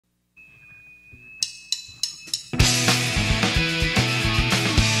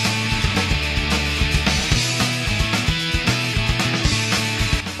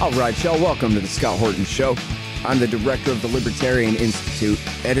All right, y'all, welcome to the Scott Horton Show. I'm the director of the Libertarian Institute,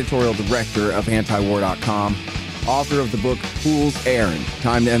 editorial director of antiwar.com, author of the book Fool's Errand,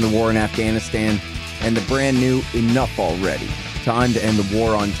 Time to End the War in Afghanistan, and the brand new Enough Already, Time to End the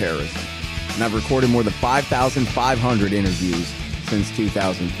War on Terrorism. And I've recorded more than 5,500 interviews since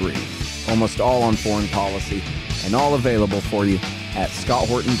 2003, almost all on foreign policy, and all available for you at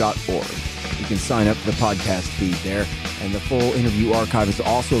scotthorton.org. You can sign up for the podcast feed there, and the full interview archive is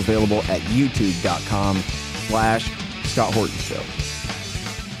also available at youtube.com/Scott Horton Show.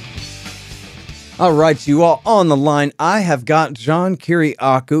 All right, you all on the line. I have got John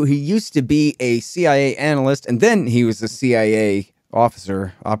Kiriakou. He used to be a CIA analyst, and then he was a CIA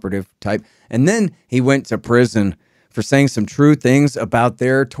officer, operative type, and then he went to prison for saying some true things about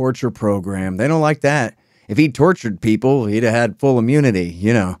their torture program. They don't like that. If he tortured people, he'd have had full immunity,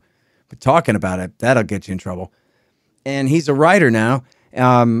 you know. But talking about it, that'll get you in trouble. And he's a writer now.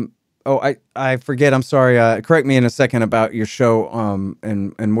 I forget. I'm sorry. Correct me in a second about your show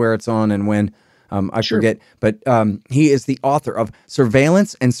and where it's on and when. I forget. But he is the author of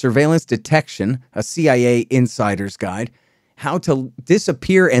Surveillance and Surveillance Detection, a CIA Insider's Guide, How to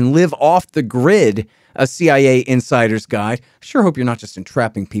Disappear and Live Off the Grid, a CIA Insider's Guide. I sure hope you're not just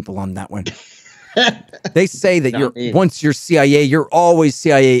entrapping people on that one. They say that once you're CIA, you're always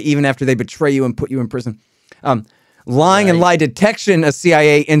CIA, even after they betray you and put you in prison. Lying and Lie Detection, a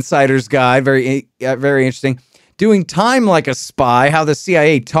CIA Insider's Guide, very interesting. Doing Time Like a Spy, How the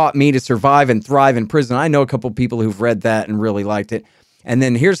CIA Taught Me to Survive and Thrive in Prison. I know a couple people who've read that and really liked it. And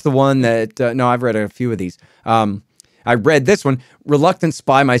then here's the one that, no, I've read a few of these. I read this one, Reluctant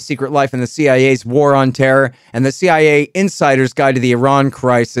Spy, My Secret Life in the CIA's War on Terror, and the CIA Insider's Guide to the Iran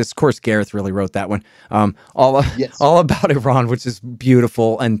Crisis. Of course, Gareth really wrote that one. All about Iran, which is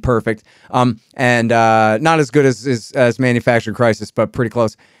beautiful and perfect. And not as good as Manufactured Crisis, but pretty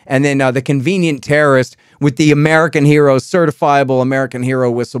close. And then The Convenient Terrorist with the American hero, certifiable American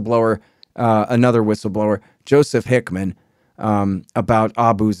hero whistleblower, another whistleblower, Joseph Hickman, about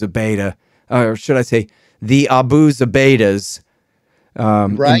Abu Zubaydah, or should I say, the Abu Zubaidas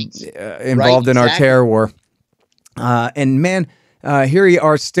involved in our terror war. And man, here you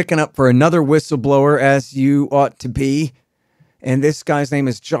are sticking up for another whistleblower, as you ought to be. And this guy's name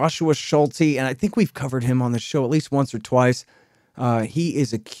is Joshua Schulte, and I think we've covered him on the show at least once or twice. He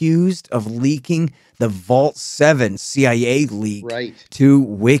is accused of leaking the Vault 7 CIA leak to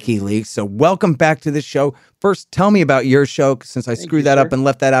WikiLeaks. So welcome back to the show. First, tell me about your show, since I screwed that up and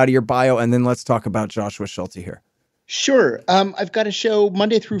left that out of your bio, and then let's talk about Joshua Schulte here. Sure. I've got a show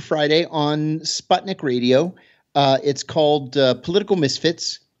Monday through Friday on Sputnik Radio. It's called Political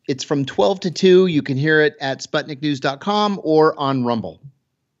Misfits. It's from 12 to 2. You can hear it at SputnikNews.com or on Rumble.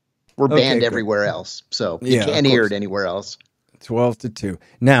 We're banned everywhere else, so you can't hear it anywhere else. 12 to 2.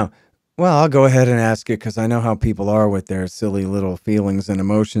 Now, well, I'll go ahead and ask it because I know how people are with their silly little feelings and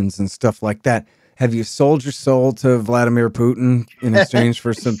emotions and stuff like that. Have you sold your soul to Vladimir Putin in exchange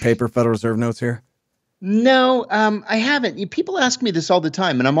for some paper Federal Reserve notes here? No, I haven't. People ask me this all the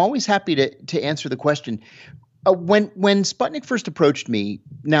time, and I'm always happy to answer the question. When Sputnik first approached me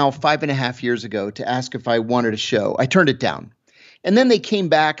now 5.5 years ago to ask if I wanted a show, I turned it down. And then they came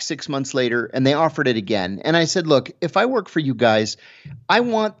back 6 months later and they offered it again. And I said, look, if I work for you guys, I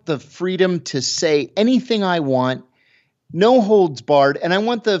want the freedom to say anything I want, no holds barred. And I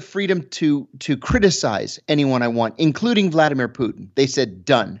want the freedom to criticize anyone I want, including Vladimir Putin. They said,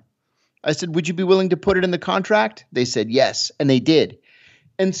 done. I said, would you be willing to put it in the contract? They said, yes. And they did.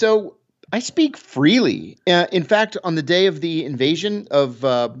 And so I speak freely. In fact, on the day of the invasion of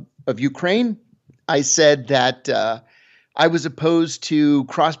Ukraine, I said that I was opposed to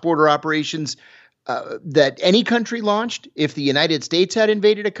cross-border operations that any country launched. If the United States had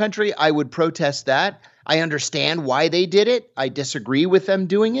invaded a country, I would protest that. I understand why they did it. I disagree with them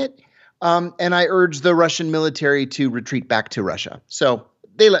doing it. And I urge the Russian military to retreat back to Russia. So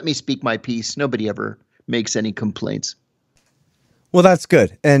they let me speak my piece. Nobody ever makes any complaints. Well, that's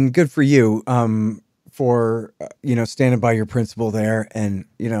good. And good for you for, standing by your principle there. And,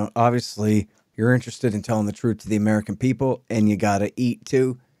 obviously you're interested in telling the truth to the American people, and you got to eat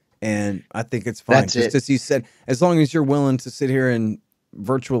too. And I think it's fine. Just as you said, as long as you're willing to sit here and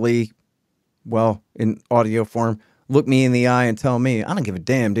virtually, in audio form, look me in the eye and tell me, I don't give a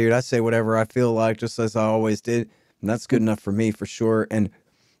damn, dude. I say whatever I feel like, just as I always did. And that's good enough for me for sure. And,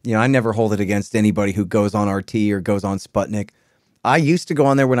 I never hold it against anybody who goes on RT or goes on Sputnik. I used to go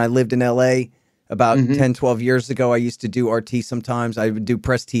on there when I lived in LA. About 10, 12 years ago, I used to do RT sometimes. I would do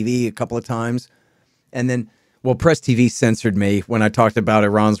Press TV a couple of times. And then, Press TV censored me when I talked about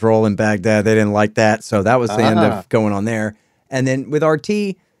Iran's role in Baghdad. They didn't like that. So that was the end of going on there. And then with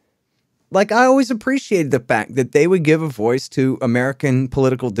RT, like, I always appreciated the fact that they would give a voice to American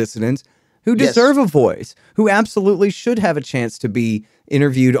political dissidents who deserve a voice, who absolutely should have a chance to be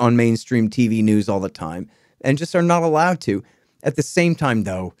interviewed on mainstream TV news all the time, and just are not allowed to. At the same time,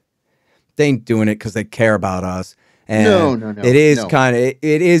 though, they ain't doing it because they care about us. And No. it is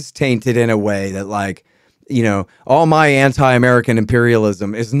it is tainted in a way that, like, you know, all my anti-American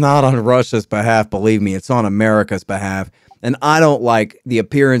imperialism is not on Russia's behalf. Believe me, it's on America's behalf. And I don't like the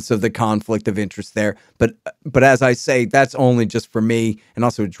appearance of the conflict of interest there. But as I say, that's only just for me, and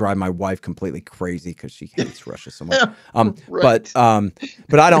also drive my wife completely crazy because she hates Russia so much. Right.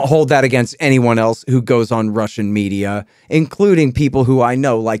 But I don't hold that against anyone else who goes on Russian media, including people who I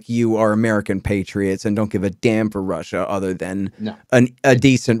know, like you, are American patriots and don't give a damn for Russia other than a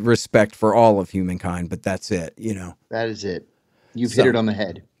decent respect for all of humankind. But that's it, you know. That is it. You've hit it on the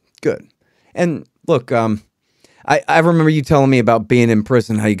head. Good. And look, I remember you telling me about being in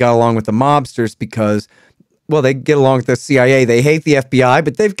prison, how you got along with the mobsters because, well, they get along with the CIA. They hate the FBI,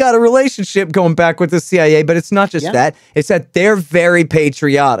 but they've got a relationship going back with the CIA. But it's not just that. It's that they're very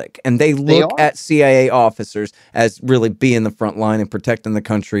patriotic, and they look at CIA officers as really being the front line and protecting the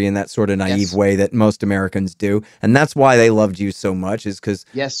country in that sort of naive way that most Americans do. And that's why they loved you so much, is because,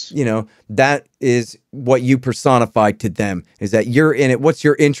 you know, that is what you personify to them, is that you're in it. What's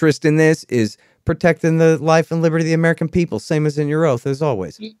your interest in this is protecting the life and liberty of the American people, same as in your oath, as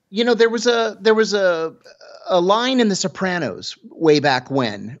always. You know, there was a line in The Sopranos way back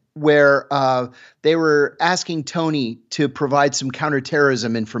when where they were asking Tony to provide some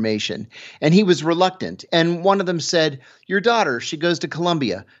counterterrorism information, and he was reluctant. And one of them said, "Your daughter, she goes to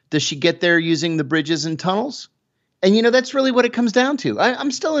Columbia. Does she get there using the bridges and tunnels?" And, you know, that's really what it comes down to.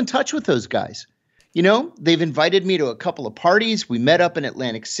 I'm still in touch with those guys. You know, they've invited me to a couple of parties. We met up in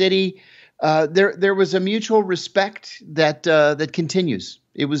Atlantic City. There was a mutual respect that continues.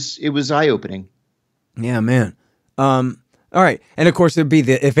 It was eye-opening. Yeah, man. All right, and of course it'd be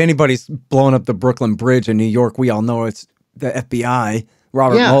if anybody's blowing up the Brooklyn Bridge in New York, we all know it's the FBI,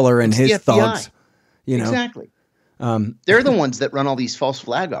 Robert Mueller and his thugs. You know, exactly. They're the ones that run all these false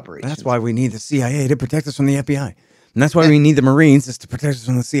flag operations. That's why we need the CIA to protect us from the FBI, and that's why we need the Marines is to protect us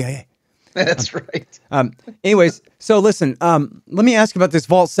from the CIA. That's right. Anyways, so listen, let me ask you about this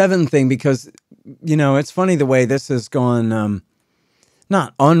Vault 7 thing, because, you know, it's funny the way this has gone,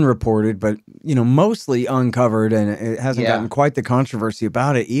 not unreported, but, you know, mostly uncovered, and it hasn't gotten quite the controversy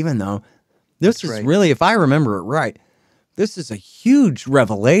about it, even though this is really, if I remember it right, this is a huge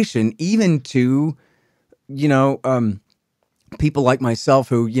revelation, even to, you know, people like myself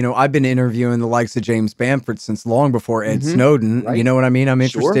who, you know, I've been interviewing the likes of James Bamford since long before Ed Snowden. You know what I mean? I'm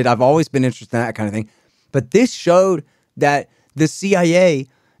interested. I've always been interested in that kind of thing. But this showed that the CIA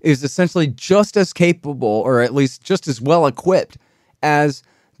is essentially just as capable, or at least just as well equipped as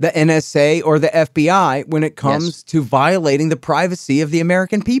the NSA or the FBI when it comes to violating the privacy of the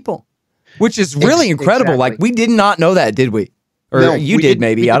American people, which is really incredible. Like, we did not know that, did we? Or no, you did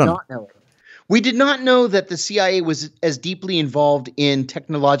maybe. I don't know. We did not know that the CIA was as deeply involved in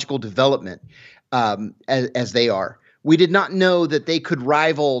technological development as they are. We did not know that they could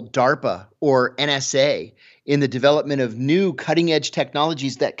rival DARPA or NSA in the development of new cutting-edge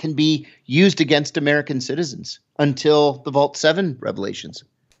technologies that can be used against American citizens until the Vault 7 revelations.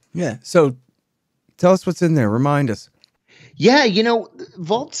 Yeah. So tell us what's in there. Remind us. Yeah, you know,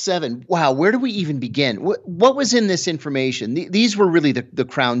 Vault 7, wow, where do we even begin? What was in this information? These were really the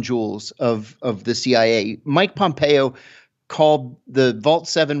crown jewels of the CIA. Mike Pompeo called the Vault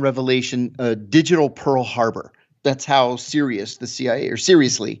 7 revelation a digital Pearl Harbor. That's how serious the CIA, or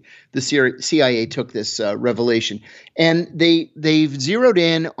seriously, the CIA took this revelation. And they've zeroed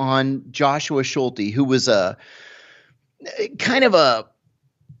in on Joshua Schulte, who was a kind of a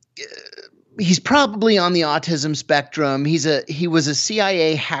he's probably on the autism spectrum. He was a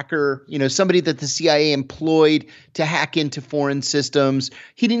CIA hacker, you know, somebody that the CIA employed to hack into foreign systems.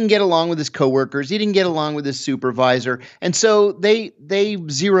 He didn't get along with his coworkers. He didn't get along with his supervisor. And so they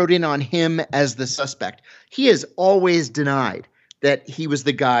zeroed in on him as the suspect. He has always denied that he was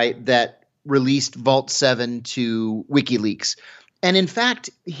the guy that released Vault 7 to WikiLeaks. And in fact,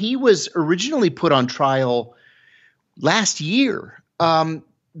 he was originally put on trial last year.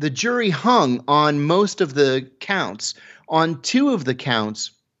 The jury hung on most of the counts. On two of the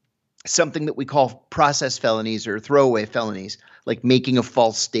counts, something that we call process felonies or throwaway felonies, like making a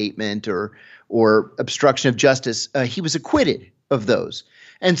false statement or obstruction of justice, he was acquitted of those.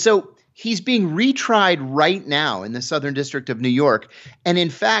 And so he's being retried right now in the Southern District of New York. And in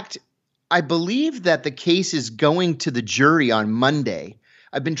fact, I believe that the case is going to the jury on Monday.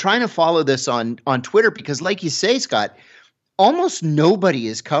 I've been trying to follow this on Twitter because, like you say, Scott, almost nobody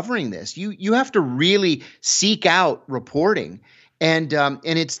is covering this. You have to really seek out reporting, and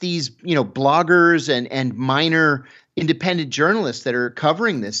it's these bloggers and minor independent journalists that are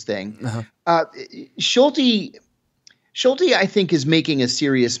covering this thing. Uh, Schulte, I think, is making a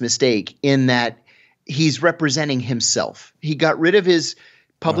serious mistake in that he's representing himself. He got rid of his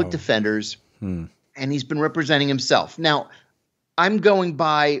public defenders, and he's been representing himself. Now, I'm going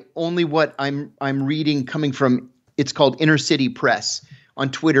by only what I'm reading coming from. It's called Inner City Press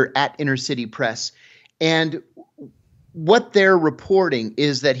on Twitter at Inner City Press, and what they're reporting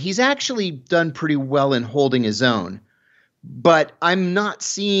is that he's actually done pretty well in holding his own. But I'm not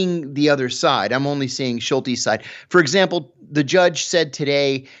seeing the other side. I'm only seeing Schulte's side. For example, the judge said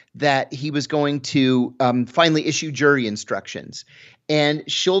today that he was going to finally issue jury instructions. And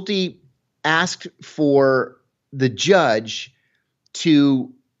Schulte asked for the judge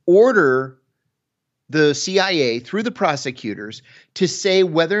to order the CIA through the prosecutors to say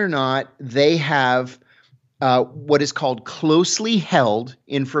whether or not they have what is called closely held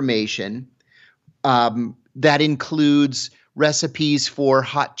information that includes recipes for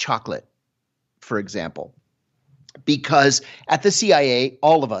hot chocolate, for example. Because at the CIA,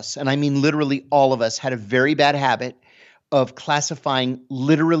 all of us, and I mean literally all of us, had a very bad habit of classifying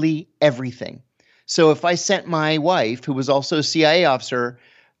literally everything. So if I sent my wife, who was also a CIA officer,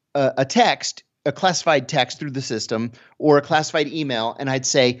 a classified text through the system or a classified email, and I'd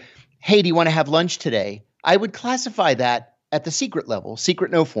say, hey, do you want to have lunch today? I would classify that at the secret level,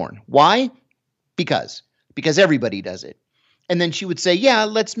 secret no foreign. Why? Because everybody does it. And then she would say, yeah,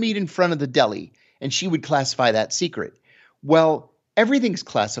 let's meet in front of the deli. And she would classify that secret. Well, everything's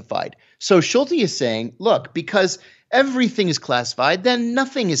classified. So Schulte is saying, look, because everything is classified, then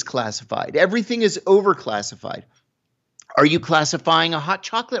nothing is classified. Everything is overclassified. Are you classifying a hot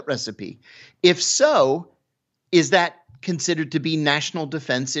chocolate recipe? If so, is that considered to be national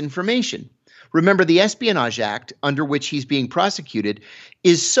defense information? Remember, the Espionage Act, under which he's being prosecuted,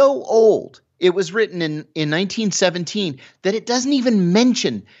 is so old. It was written in 1917 that it doesn't even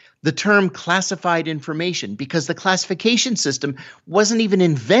mention the term classified information because the classification system wasn't even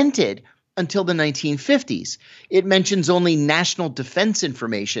invented until the 1950s. It mentions only national defense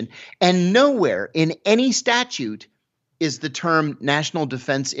information, and nowhere in any statute is the term national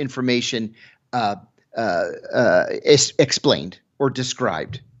defense information explained or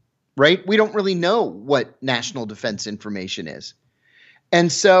described, right? We don't really know what national defense information is.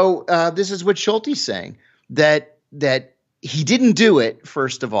 And so this is what Schulte's saying, that he didn't do it,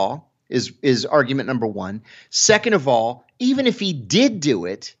 first of all, is argument number one. Second of all, even if he did do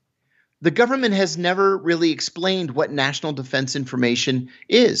it, the government has never really explained what national defense information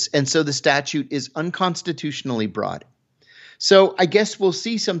is. And so the statute is unconstitutionally broad. So I guess we'll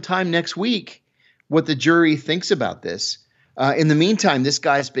see sometime next week what the jury thinks about this. In the meantime, this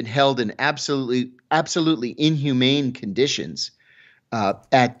guy's been held in absolutely inhumane conditions.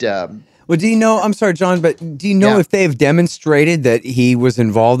 Well, do you know, I'm sorry, John, but do you know if they've demonstrated that he was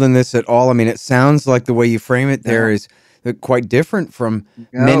involved in this at all? I mean, it sounds like the way you frame it there is quite different from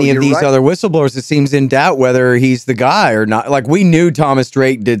many of these other whistleblowers. It seems in doubt whether he's the guy or not. Like, we knew Thomas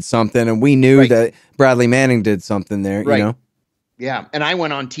Drake did something, and we knew that Bradley Manning did something there, you know? Yeah, and I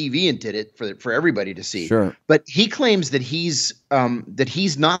went on TV and did it for everybody to see. Sure. But he claims that he's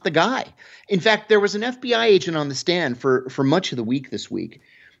not the guy. In fact, there was an FBI agent on the stand for much of the week this week,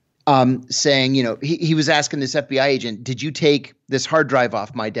 saying, he was asking this FBI agent, did you take this hard drive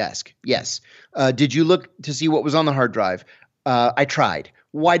off my desk? Yes. Did you look to see what was on the hard drive? I tried.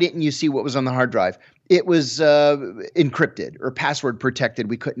 Why didn't you see what was on the hard drive? It was encrypted or password protected.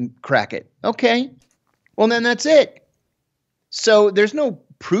 We couldn't crack it. Okay. Well, then that's it. So there's no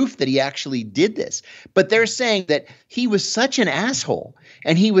proof that he actually did this, but they're saying that he was such an asshole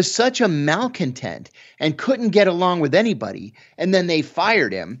and he was such a malcontent and couldn't get along with anybody. And then they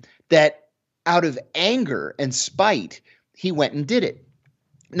fired him, that out of anger and spite, he went and did it.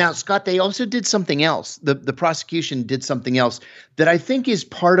 Now, Scott, they also did something else. The prosecution did something else that I think is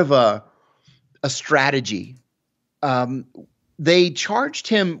part of a strategy. They charged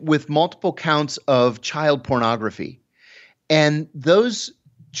him with multiple counts of child pornography. And those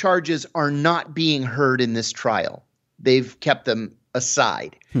charges are not being heard in this trial. They've kept them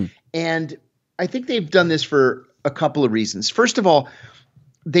aside. And I think they've done this for a couple of reasons. First of all,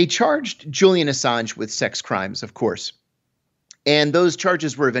 they charged Julian Assange with sex crimes, of course. And those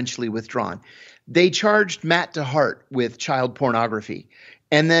charges were eventually withdrawn. They charged Matt DeHart with child pornography.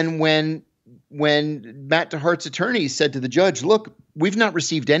 And then when Matt DeHart's attorney said to the judge, look, we've not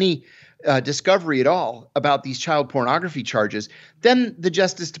received any discovery at all about these child pornography charges, then the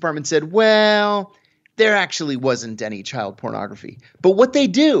Justice Department said, well, there actually wasn't any child pornography. But what they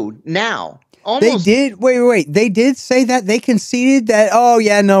do now, They did. Wait. They did say that. They conceded that, oh,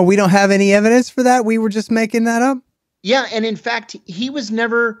 yeah, no, we don't have any evidence for that. We were just making that up. Yeah. And in fact, he was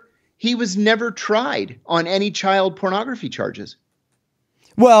never tried on any child pornography charges.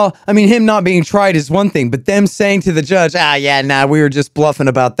 Well, I mean, him not being tried is one thing, but them saying to the judge, we were just bluffing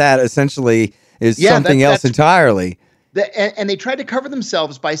about that, essentially is something else entirely. And they tried to cover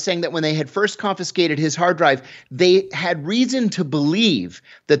themselves by saying that when they had first confiscated his hard drive, they had reason to believe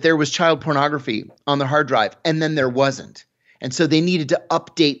that there was child pornography on the hard drive, and then there wasn't. And so they needed to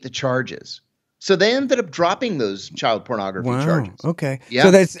update the charges. So they ended up dropping those child pornography charges. Okay. Yeah.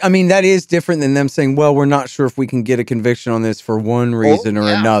 So that is different than them saying, well, we're not sure if we can get a conviction on this for one reason or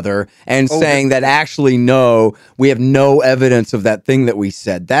another, and saying that actually, no, we have no evidence of that thing that we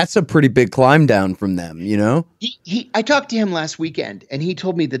said. That's a pretty big climb down from them, you know? I talked to him last weekend, and he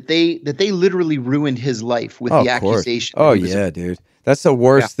told me that they literally ruined his life with the accusation. Oh, yeah, dude. That's the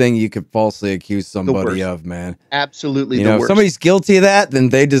worst thing you could falsely accuse somebody of, man. Absolutely, you know, if somebody's guilty of that, then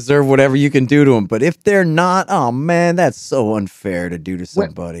they deserve whatever you can do to them. But if they're not, oh man, that's so unfair to do to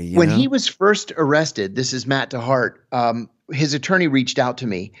somebody. When he was first arrested, this is Matt DeHart. His attorney reached out to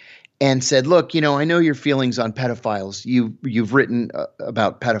me and said, "Look, you know, I know your feelings on pedophiles. You've written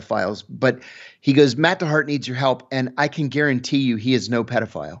about pedophiles, but," he goes, "Matt DeHart needs your help, and I can guarantee you he is no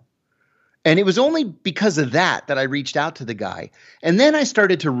pedophile." And it was only because of that I reached out to the guy. And then I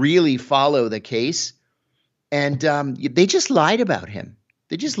started to really follow the case. And they just lied about him.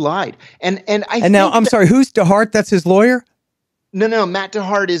 They just lied. And now, I'm sorry, who's DeHart? That's his lawyer? No. Matt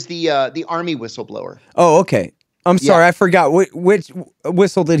DeHart is the Army whistleblower. Oh, okay. I'm sorry. I forgot. Which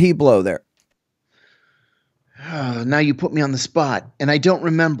whistle did he blow there? Now you put me on the spot. And I don't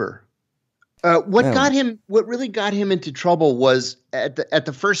remember. What really got him into trouble was at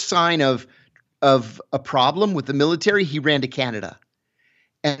the first sign of a problem with the military, he ran to Canada,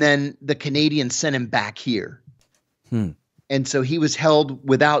 and then the Canadians sent him back here. And so he was held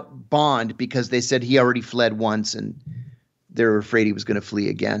without bond because they said he already fled once, and they were afraid he was going to flee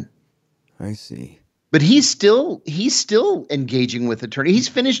again. I see. But he's still engaging with attorneys. He's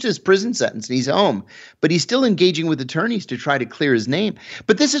finished his prison sentence and he's home, but he's still engaging with attorneys to try to clear his name.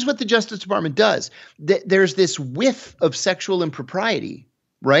 But this is what the Justice Department does. There's this whiff of sexual impropriety,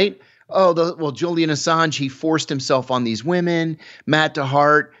 right? Julian Assange, he forced himself on these women. Matt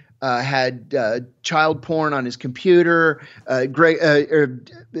DeHart had child porn on his computer.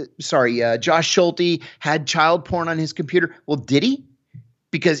 Josh Schulte had child porn on his computer. Well, did he?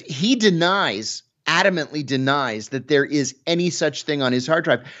 Because he adamantly denies that there is any such thing on his hard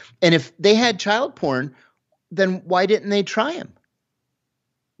drive. And if they had child porn, then why didn't they try him?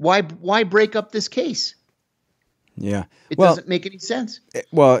 Why break up this case? Yeah. It doesn't make any sense.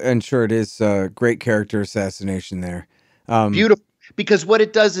 Well, and sure, it is great character assassination there. Beautiful. Because what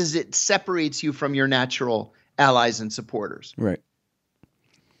it does is it separates you from your natural allies and supporters. Right.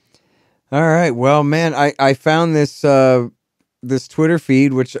 All right. Well, man, I found this this Twitter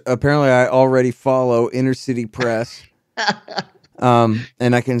feed, which apparently I already follow, Inner City Press. And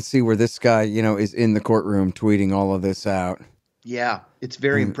I can see where this guy, is in the courtroom tweeting all of this out. Yeah, it's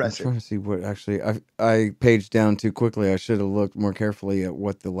very impressive. I'm trying to see what actually I paged down too quickly. I should have looked more carefully at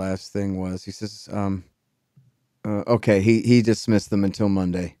what the last thing was. He says, okay, he dismissed them until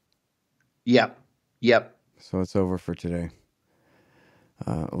Monday. Yep. So it's over for today.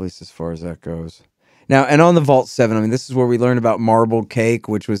 At least as far as that goes. Now, and on the Vault 7, I mean, this is where we learned about Marble Cake,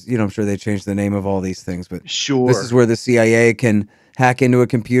 which was, I'm sure they changed the name of all these things, but sure, this is where the CIA can hack into a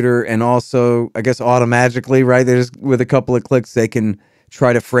computer and also, I guess, automagically, right? There's with a couple of clicks, they can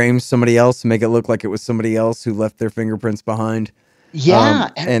try to frame somebody else and make it look like it was somebody else who left their fingerprints behind. Yeah.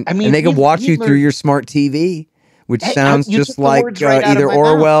 And they can watch you through your smart TV, which sounds just like either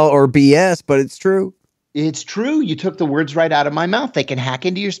Orwell or BS, but it's true. It's true. You took the words right out of my mouth. They can hack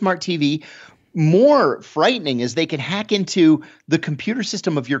into your smart TV. More frightening is they can hack into the computer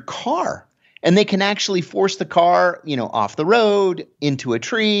system of your car, and they can actually force the car, off the road, into a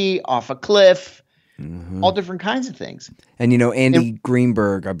tree, off a cliff, all different kinds of things. And, Andy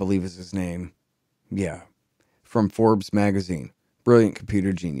Greenberg, I believe is his name. Yeah. From Forbes magazine. Brilliant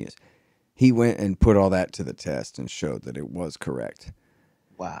computer genius. He went and put all that to the test and showed that it was correct.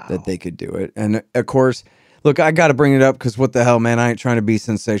 Wow. That they could do it. And of course, look, I got to bring it up because what the hell, man? I ain't trying to be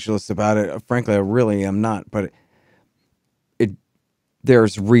sensationalist about it. Frankly, I really am not. But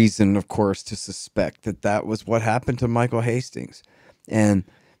there's reason, of course, to suspect that was what happened to Michael Hastings. And,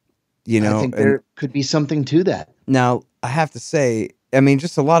 I think there could be something to that. Now, I have to say, I mean,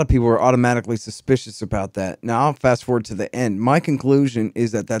 just a lot of people are automatically suspicious about that. Now, I'll fast forward to the end. My conclusion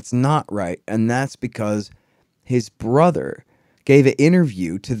is that that's not right, and that's because his brother gave an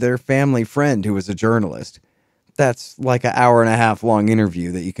interview to their family friend who was a journalist. That's like an hour and a half long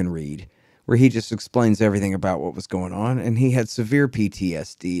interview that you can read, where he just explains everything about what was going on, and he had severe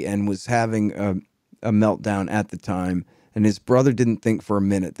PTSD and was having a meltdown at the time. And his brother didn't think for a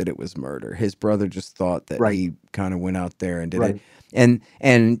minute that it was murder. His brother just thought that he kind of went out there and did it.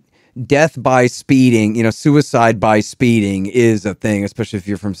 And death by speeding, you know, suicide by speeding is a thing, especially if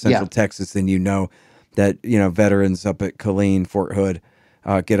you're from Central Texas, then you know that, you know, veterans up at Killeen, Fort Hood,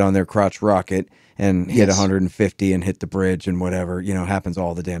 get on their crotch rocket and hit 150 and hit the bridge and whatever, you know, happens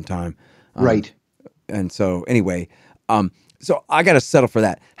all the damn time. And so anyway, so I got to settle for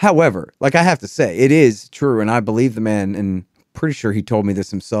that. However, like I have to say, it is true, and I believe the man, and pretty sure he told me this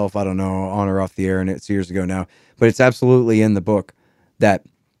himself. I don't know, on or off the air, and it's years ago now, but it's absolutely in the book that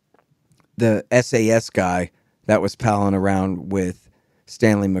the SAS guy that was palling around with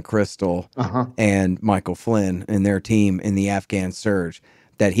Stanley McChrystal and Michael Flynn and their team in the Afghan surge,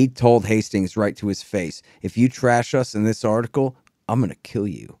 that he told Hastings right to his face, if you trash us in this article, I'm going to kill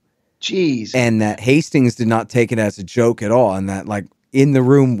you. Jeez. And that Hastings did not take it as a joke at all. And that, like, in the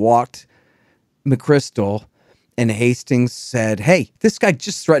room walked McChrystal, and Hastings said, hey, this guy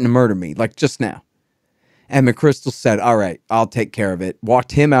just threatened to murder me, like just now. And McChrystal said, all right, I'll take care of it.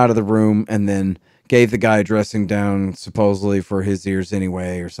 Walked him out of the room and then gave the guy a dressing down, supposedly for his ears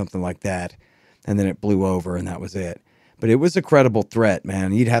anyway, or something like that. And then it blew over, and that was it. But it was a credible threat,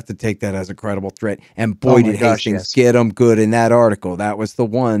 man. You'd have to take that as a credible threat. And boy, did Hastings get him good in that article. That was the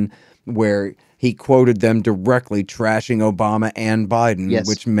one where he quoted them directly trashing Obama and Biden,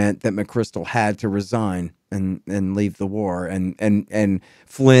 which meant that McChrystal had to resign and leave the war. And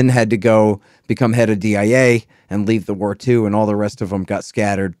Flynn had to go become head of DIA and leave the war too, and all the rest of them got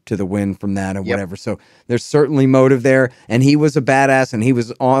scattered to the wind from that and whatever. So there's certainly motive there. And he was a badass, and he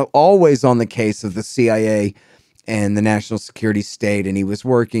was always on the case of the CIA and the National Security State, and he was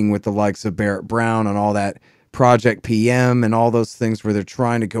working with the likes of Barrett Brown on all that Project PM and all those things where they're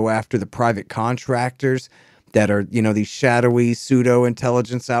trying to go after the private contractors that are, you know, these shadowy pseudo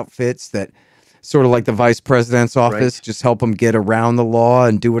intelligence outfits that sort of like the vice president's office, just help them get around the law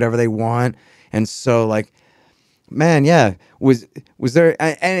and do whatever they want. And so, like, man, was there,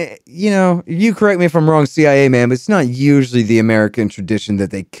 and you know, you correct me if I'm wrong, CIA man, but it's not usually the American tradition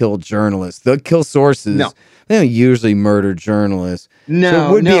that they kill journalists. They'll kill sources. No. They don't usually murder journalists. No, so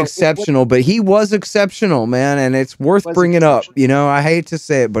it would be exceptional, but he was exceptional, man, and it's worth bringing up. You know, I hate to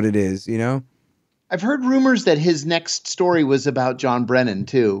say it, but it is, you know. I've heard rumors that his next story was about John Brennan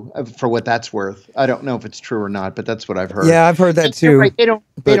too, for what that's worth. I don't know if it's true or not, but that's what I've heard. Yeah, I've heard that too. Right.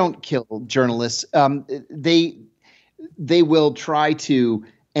 They don't kill journalists. They will try to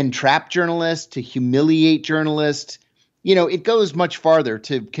entrap journalists, to humiliate journalists. You know, it goes much farther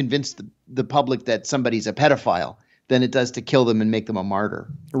to convince the public that somebody's a pedophile than it does to kill them and make them a martyr.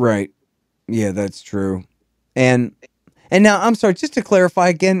 Right. Yeah, that's true. And now, I'm sorry, just to clarify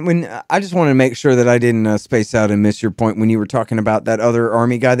again, when I just wanted to make sure that I didn't space out and miss your point when you were talking about that other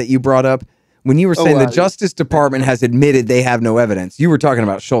Army guy that you brought up. When you were saying the Justice Department has admitted they have no evidence, you were talking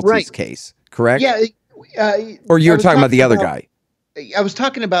about Schulte's case, correct? Yeah. Or you were talking about the other guy? I was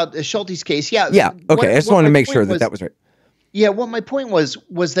talking about Schulte's case. Yeah. Yeah. Okay. I just wanted to make sure that was right. Yeah. What my point was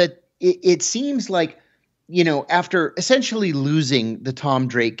that it seems like, you know, after essentially losing the Tom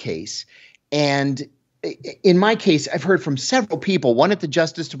Drake case, and in my case, I've heard from several people, one at the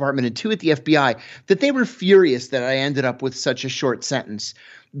Justice Department and two at the FBI, that they were furious that I ended up with such a short sentence,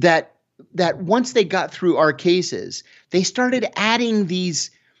 that once they got through our cases, they started adding these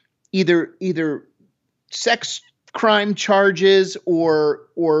either sex crime charges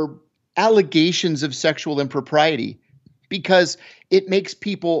or allegations of sexual impropriety, because it makes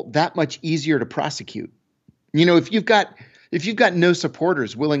people that much easier to prosecute. You know, if you've got no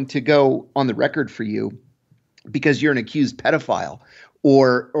supporters willing to go on the record for you because you're an accused pedophile,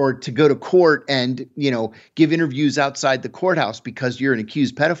 or to go to court and, you know, give interviews outside the courthouse because you're an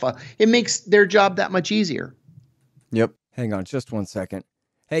accused pedophile, it makes their job that much easier. Yep. Hang on just one second.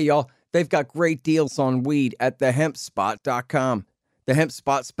 Hey, y'all, they've got great deals on weed at thehempspot.com. The Hemp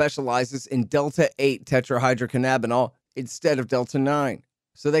Spot specializes in Delta-8 tetrahydrocannabinol instead of Delta-9,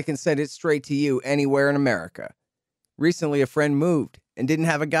 so they can send it straight to you anywhere in America. Recently, a friend moved and didn't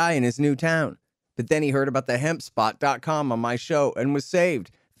have a guy in his new town, but then he heard about the hempspot.com on my show and was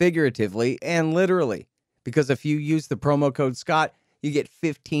saved, figuratively and literally, because if you use the promo code Scott, you get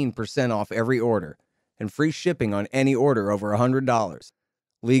 15% off every order and free shipping on any order over $100.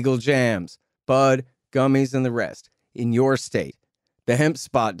 Legal jams, bud, gummies, and the rest in your state.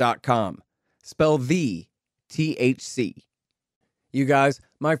 thehempspot.com. Spell the THC. You guys,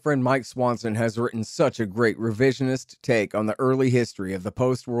 my friend Mike Swanson has written such a great revisionist take on the early history of the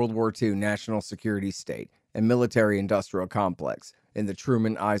post-World War II national security state and military-industrial complex in the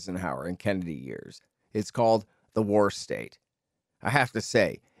Truman, Eisenhower, and Kennedy years. It's called The War State. I have to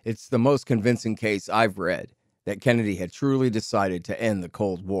say, it's the most convincing case I've read that Kennedy had truly decided to end the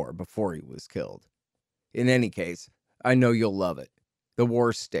Cold War before he was killed. In any case, I know you'll love it. The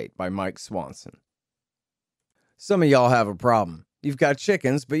War State by Mike Swanson. Some of y'all have a problem. You've got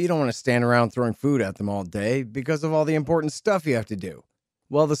chickens, but you don't want to stand around throwing food at them all day because of all the important stuff you have to do.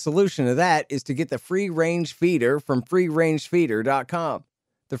 Well, the solution to that is to get the free-range feeder from freerangefeeder.com.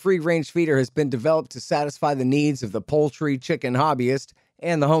 The free-range feeder has been developed to satisfy the needs of the poultry chicken hobbyist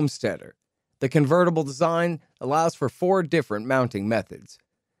and the homesteader. The convertible design allows for 4 different mounting methods.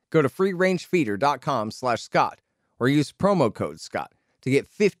 Go to freerangefeeder.com/Scott or use promo code Scott to get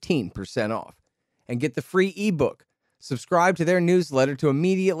 15% off and get the free ebook. Subscribe to their newsletter to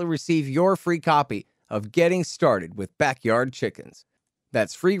immediately receive your free copy of Getting Started with Backyard Chickens.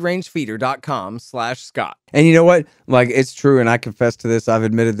 That's freerangefeeder.com/Scott. And you know what? Like, it's true, and I confess to this. I've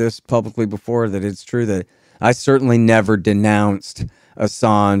admitted this publicly before, that it's true that I certainly never denounced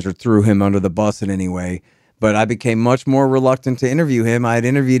Assange or threw him under the bus in any way, but I became much more reluctant to interview him. I had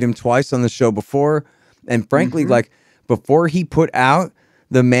interviewed him twice on the show before, and frankly, like, before he put out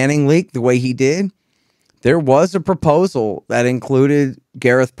the Manning leak the way he did, there was a proposal that included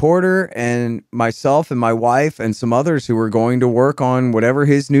Gareth Porter and myself and my wife and some others who were going to work on whatever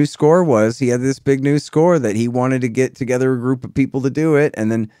his new score was. He had this big new score that he wanted to get together a group of people to do it.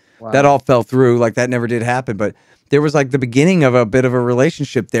 And then that all fell through. Like, that never did happen. But there was like the beginning of a bit of a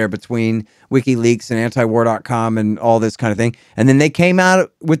relationship there between WikiLeaks and antiwar.com and all this kind of thing. And then they came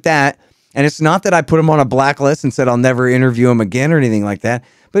out with that. And it's not that I put him on a blacklist and said I'll never interview him again or anything like that,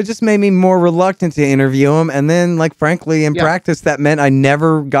 but it just made me more reluctant to interview him. And then, like, frankly, in practice, that meant I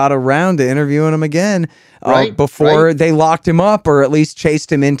never got around to interviewing him again before they locked him up, or at least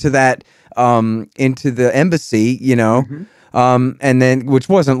chased him into that into the embassy, you know. And then, which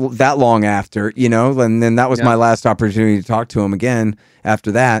wasn't that long after, you know, and then that was my last opportunity to talk to him again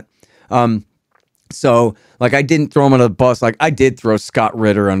after that. So, like, I didn't throw him under the bus. Like, I did throw Scott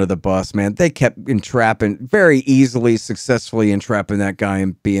Ritter under the bus, man. They kept very easily, successfully entrapping that guy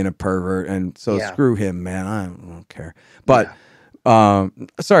and being a pervert. And so screw him, man. I don't care. But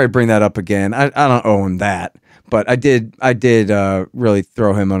sorry to bring that up again. I don't owe him that. But I did really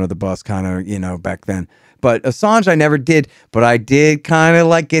throw him under the bus kind of, you know, back then. But Assange, I never did. But I did kind of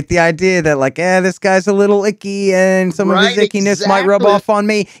like get the idea that, like, this guy's a little icky, and some of his ickiness might rub off on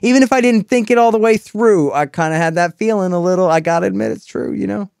me. Even if I didn't think it all the way through, I kind of had that feeling a little. I got to admit it's true, you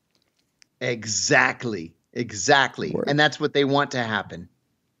know? Exactly. Word. And that's what they want to happen.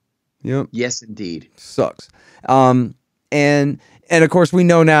 Yep. Yes, indeed. Sucks. And of course, we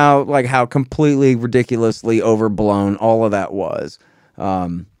know now, like, how completely ridiculously overblown all of that was.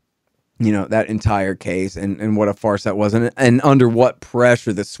 You know, that entire case, and what a farce that was, and under what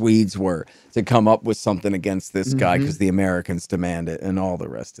pressure the Swedes were to come up with something against this guy because the Americans demand it, and all the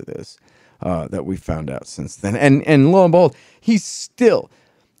rest of this that we found out since then. And lo and behold, he's still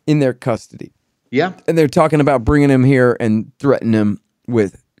in their custody. Yeah. And they're talking about bringing him here and threatening him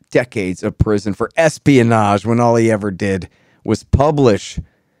with decades of prison for espionage when all he ever did was publish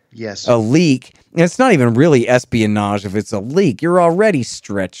a leak. And it's not even really espionage if it's a leak. You're already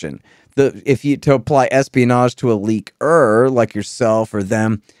stretching. To apply espionage to a leaker like yourself or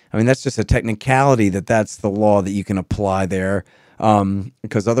them, I mean, that's just a technicality that's the law that you can apply there.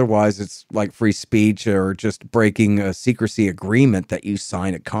 Because otherwise it's like free speech or just breaking a secrecy agreement that you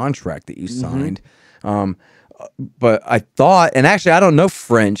signed, a contract that you signed. But I thought, and actually I don't know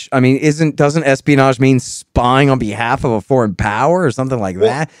French. I mean, doesn't espionage mean spying on behalf of a foreign power or something like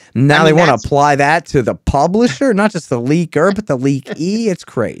that? Now they want to apply that to the publisher, not just the leaker, but the leakee. It's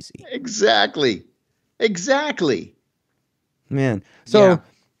crazy. Exactly. Man. So,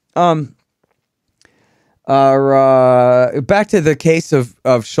 back to the case of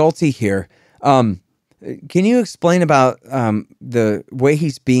Schulte here. Can you explain about the way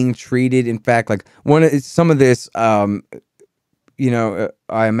he's being treated? In fact, like some of this, you know,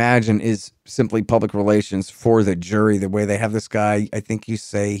 I imagine is simply public relations for the jury. The way they have this guy, I think you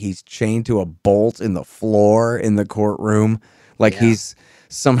say he's chained to a bolt in the floor in the courtroom, like he's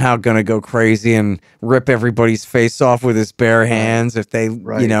somehow going to go crazy and rip everybody's face off with his bare hands if they,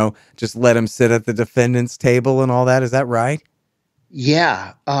 you know, just let him sit at the defendant's table and all that. Is that right?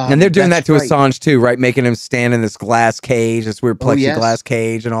 Yeah. And they're doing that to Assange too, right? Making him stand in this glass cage, this weird plexiglass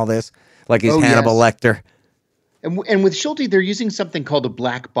cage and all this, like he's Hannibal Lecter. And with Schulte, they're using something called a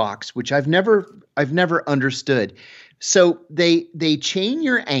black box, which I've never understood. So they chain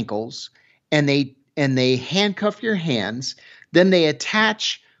your ankles and they handcuff your hands. Then they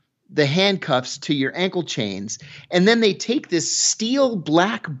attach the handcuffs to your ankle chains, and then they take this steel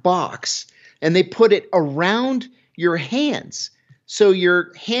black box and they put it around your hands. So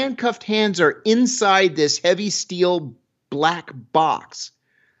your handcuffed hands are inside this heavy steel black box.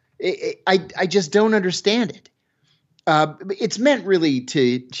 I just don't understand it. It's meant really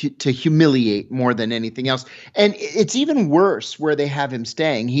to humiliate more than anything else. And it's even worse where they have him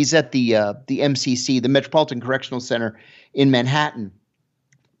staying. He's at the MCC, the Metropolitan Correctional Center in Manhattan,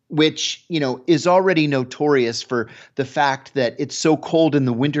 which, is already notorious for the fact that it's so cold in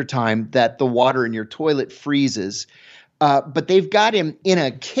the wintertime that the water in your toilet freezes. But they've got him in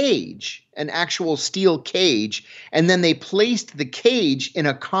a cage, an actual steel cage, and then they placed the cage in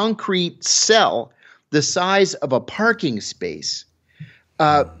a concrete cell the size of a parking space.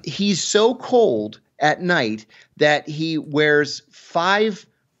 He's so cold at night that he wears 5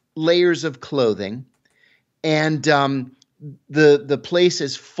 layers of clothing, and the place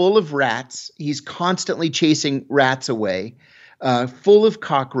is full of rats. He's constantly chasing rats away, full of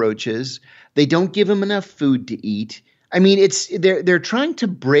cockroaches. They don't give him enough food to eat. I mean, they're trying to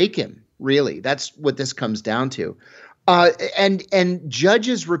break him, really. That's what this comes down to. And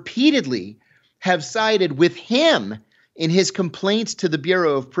judges repeatedly have sided with him in his complaints to the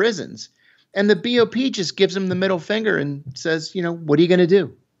Bureau of Prisons. And the BOP just gives him the middle finger and says, what are you going to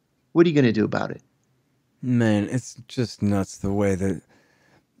do? What are you going to do about it? Man, it's just nuts the way that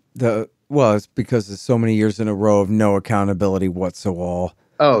it's because of so many years in a row of no accountability whatsoever.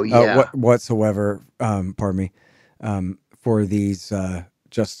 Oh, yeah. Whatsoever, pardon me, for these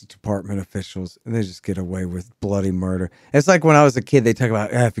Justice Department officials, and they just get away with bloody murder. It's like when I was a kid, they talk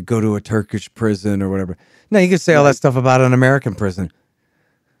about if you go to a Turkish prison or whatever. No, you can say all that stuff about an American prison.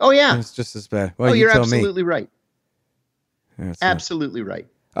 Oh, yeah. And it's just as bad. Well, you're absolutely right. Yeah, absolutely right.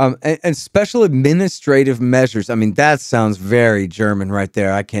 And special administrative measures. I mean, that sounds very German right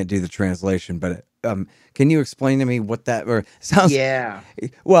there. I can't do the translation, but can you explain to me what that sounds? Yeah.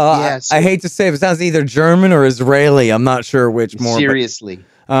 Well, yeah, I hate to say it, but it sounds either German or Israeli. I'm not sure which more. Seriously.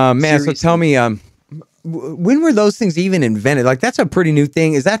 Man, Seriously. so tell me, when were those things even invented? Like, that's a pretty new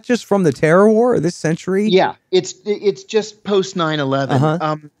thing. Is that just from the terror war of this century? Yeah, it's just post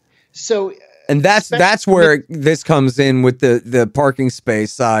 9/11. So. And that's where this comes in with the parking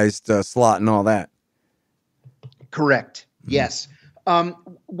space sized slot and all that. Correct. Yes.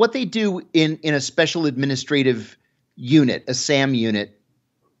 What they do in a special administrative unit, a SAM unit,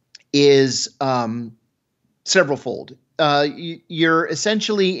 is severalfold. You're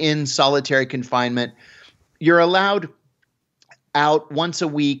essentially in solitary confinement. You're allowed out once a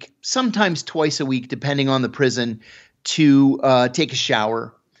week, sometimes twice a week, depending on the prison, to take a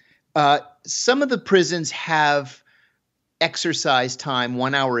shower. Some of the prisons have exercise time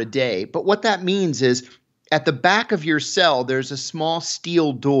 1 hour a day, but what that means is at the back of your cell, there's a small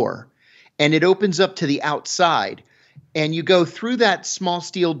steel door, and it opens up to the outside, and you go through that small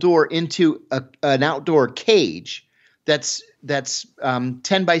steel door into an outdoor cage that's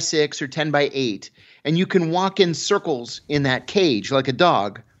 10 by 6 or 10 by 8, and you can walk in circles in that cage like a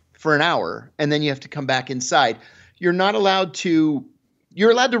dog for an hour, and then you have to come back inside. You're allowed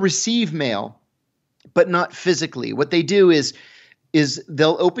to receive mail, but not physically. What they do is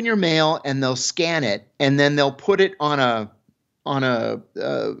they'll open your mail and they'll scan it, and then they'll put it on a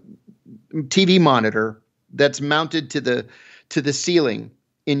TV monitor that's mounted to the ceiling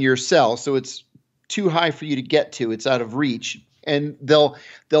in your cell, so it's too high for you to get to. It's out of reach, and they'll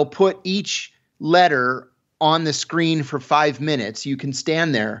put each letter on the screen for 5 minutes. You can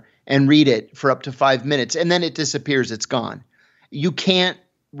stand there and read it for up to 5 minutes, and then it disappears. It's gone. You can't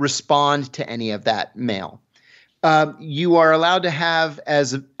respond to any of that mail. You are allowed to have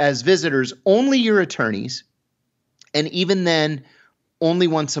as visitors only your attorneys, and even then, only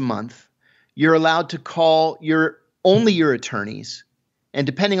once a month. You're allowed to call only your attorneys, and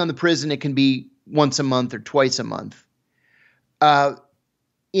depending on the prison, it can be once a month or twice a month.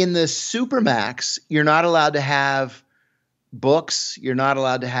 In the Supermax, you're not allowed to have books. You're not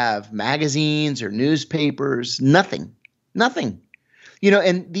allowed to have magazines or newspapers. Nothing.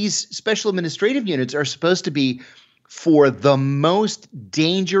 And these special administrative units are supposed to be for the most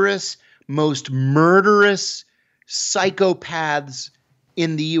dangerous, most murderous psychopaths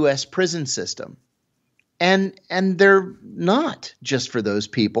in the U.S. prison system. And they're not just for those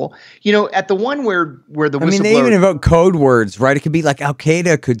people. At the one where the whistleblower... they even invoke code words, right? It could be like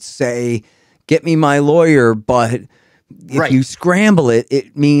Al-Qaeda could say, "Get me my lawyer," but if you scramble it,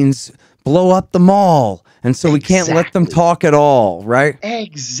 it means blow up the mall. And so we can't let them talk at all, right?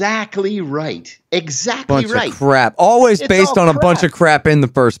 Exactly right. Exactly Bunch right. of crap. Always based on a bunch of crap in the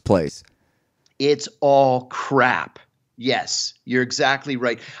first place. It's all crap. Yes, you're exactly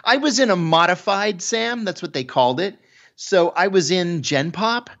right. I was in a modified SAM. That's what they called it. So I was in Gen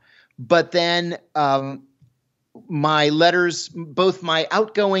Pop, but then my letters, both my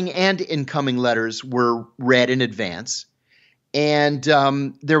outgoing and incoming letters, were read in advance. And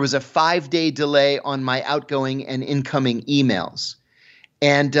there was a 5-day delay on my outgoing and incoming emails.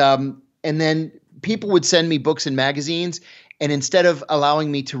 And then people would send me books and magazines. And instead of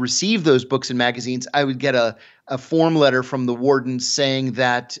allowing me to receive those books and magazines, I would get a form letter from the warden saying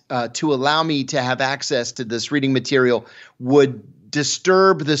that to allow me to have access to this reading material would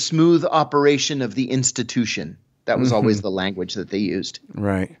disturb the smooth operation of the institution. That was always the language that they used.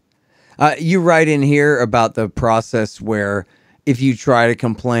 Right. You write in here about the process where if you try to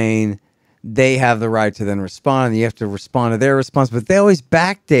complain, they have the right to then respond, and you have to respond to their response, but they always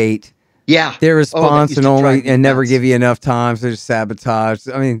backdate their response and never give you enough time, so they just sabotage.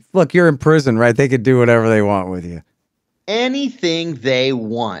 I mean, look, you're in prison, right? They could do whatever they want with you. Anything they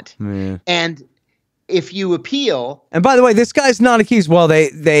want. Yeah. And if you appeal... And by the way, this guy's not accused. Well,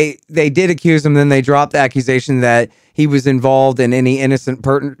 they did accuse him, then they dropped the accusation that he was involved in any innocent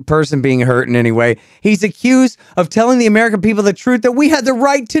person being hurt in any way. He's accused of telling the American people the truth that we had the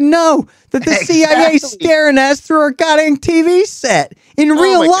right to know, that the CIA is staring at us through our goddamn TV set in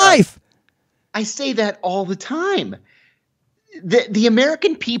real life. I say that all the time. The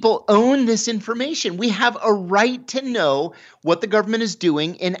American people own this information. We have a right to know what the government is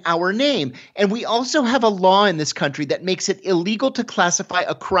doing in our name. And we also have a law in this country that makes it illegal to classify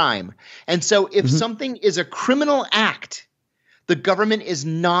a crime. And so if something is a criminal act, the government is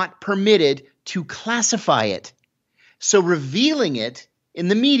not permitted to classify it. So revealing it in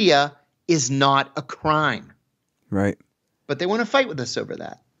the media is not a crime. Right. But they want to fight with us over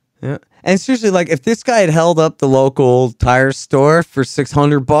that. Yeah. And seriously, like, if this guy had held up the local tire store for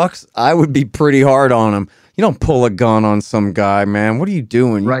 $600, I would be pretty hard on him. You don't pull a gun on some guy, man. What are you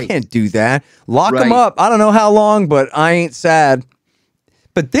doing? You can't do that. Lock him up. I don't know how long, but I ain't sad.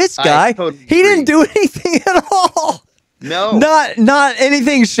 But this guy, he didn't do anything at all. No. Not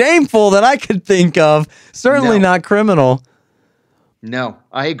anything shameful that I could think of. Certainly not criminal. No,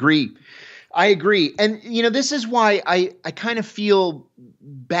 I agree. I agree. And, you know, this is why I kind of feel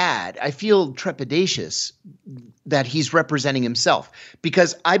bad. I feel trepidatious that he's representing himself,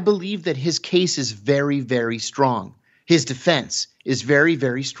 because I believe that his case is very, very strong. His defense is very,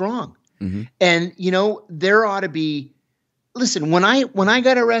 very strong. And, you know, there ought to be, listen, when I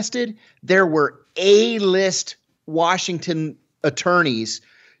got arrested, there were A-list Washington attorneys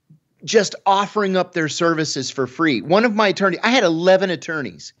just offering up their services for free. One of my attorneys, I had 11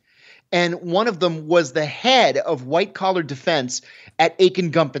 attorneys. And one of them was the head of white-collar defense at Aiken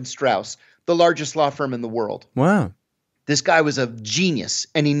Gump & Strauss, the largest law firm in the world. Wow. This guy was a genius,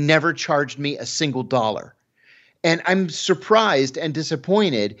 and he never charged me a single dollar. And I'm surprised and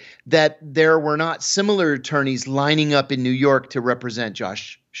disappointed that there were not similar attorneys lining up in New York to represent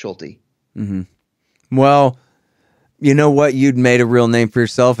Josh Schulte. Well, you know what? You'd made a real name for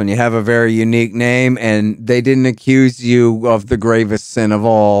yourself, and you have a very unique name, and they didn't accuse you of the gravest sin of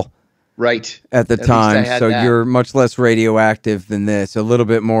all. Right. At the time, so you're much less radioactive than this. A little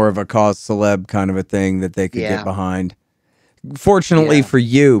bit more of a cause celeb kind of a thing that they could get behind. Fortunately for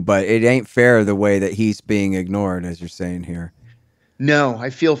you, but it ain't fair the way that he's being ignored, as you're saying here. No, I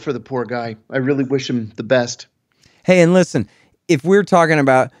feel for the poor guy. I really wish him the best. Hey, and listen, if we're talking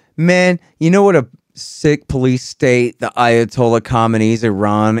about, man, you know what a sick police state the Ayatollah Khamenei's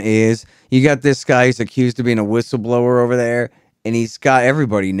Iran is? You got this guy who's accused of being a whistleblower over there. And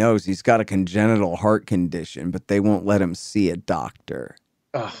everybody knows he's got a congenital heart condition, but they won't let him see a doctor.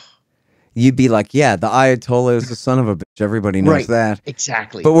 Ugh. You'd be like, yeah, the Ayatollah is the son of a bitch. Everybody knows that.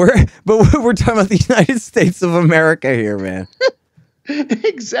 Exactly. But we're talking about the United States of America here, man.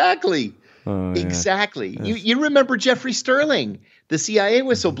 Exactly. Oh, yeah. Exactly. You remember Jeffrey Sterling, the CIA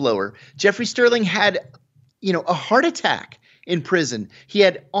whistleblower. Jeffrey Sterling had, you know, a heart attack in prison. He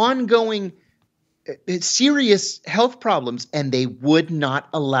had ongoing serious health problems, and they would not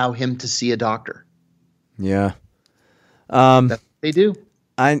allow him to see a doctor. Yeah. That's what they do.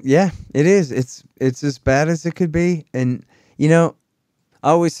 Yeah, it is. It's as bad as it could be. And, you know, I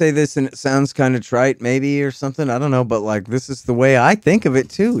always say this, and it sounds kind of trite maybe or something. I don't know. But, like, this is the way I think of it,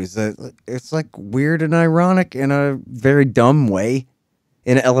 too, is that it's, like, weird and ironic in a very dumb way,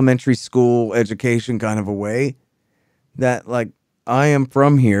 in an elementary school education kind of a way, that, like, I am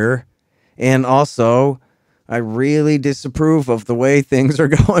from here. And also, I really disapprove of the way things are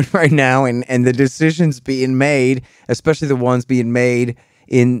going right now, and the decisions being made, especially the ones being made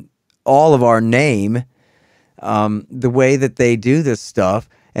in all of our name, the way that they do this stuff,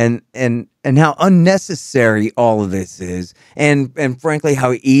 and how unnecessary all of this is, and frankly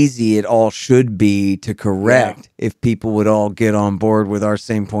how easy it all should be to correct if people would all get on board with our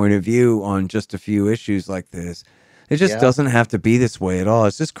same point of view on just a few issues like this. It just doesn't have to be this way at all.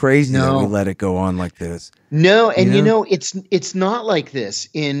 It's just crazy that we let it go on like this. No, and it's not like this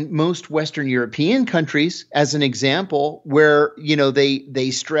in most Western European countries, as an example, where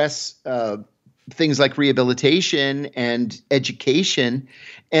they stress things like rehabilitation and education,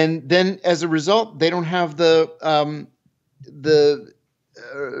 and then as a result, they don't have the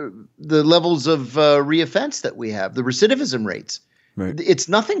levels of reoffense that we have, the recidivism rates. Right. It's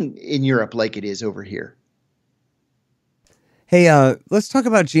nothing in Europe like it is over here. Hey, let's talk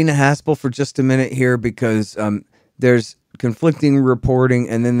about Gina Haspel for just a minute here, because there's conflicting reporting,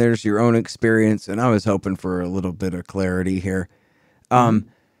 and then there's your own experience, and I was hoping for a little bit of clarity here.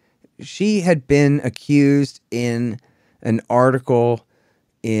 She had been accused in an article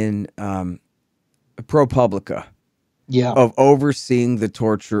in ProPublica of overseeing the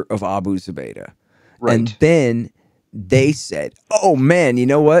torture of Abu Zubaydah. Right. And then they said, oh, man, you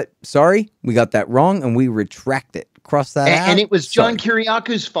know what? Sorry, we got that wrong, and we retract it. Cross that out. And it was John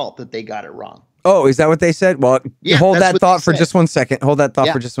Kiriakou's fault that they got it wrong. Oh, is that what they said? Well, hold that thought for just 1 second. Hold that thought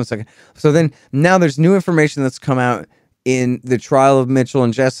for just 1 second. So then now there's new information that's come out in the trial of Mitchell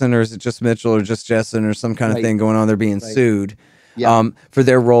and Jessen, or is it just Mitchell or just Jessen or some kind of thing going on? They're being sued for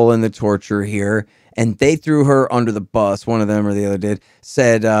their role in the torture here. And they threw her under the bus. One of them or the other did.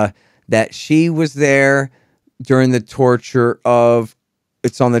 Said that she was there during the torture of,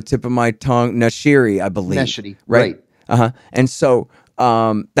 it's on the tip of my tongue, Nashiri, I believe. Nashiri, right. And so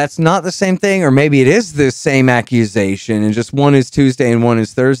that's not the same thing, or maybe it is the same accusation, and just one is Tuesday and one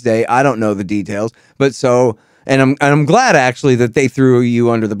is Thursday. I don't know the details, but so, and I'm glad actually that they threw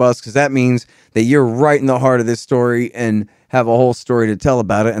you under the bus, because that means that you're right in the heart of this story and have a whole story to tell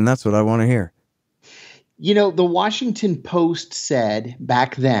about it, and that's what I want to hear. The Washington Post said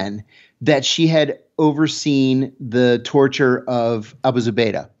back then that she had overseen the torture of Abu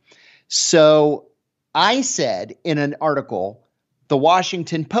Zubaydah. So I said in an article, the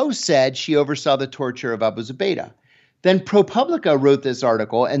Washington Post said she oversaw the torture of Abu Zubaydah. Then ProPublica wrote this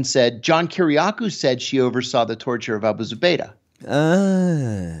article and said John Kiriakou said she oversaw the torture of Abu Zubaydah.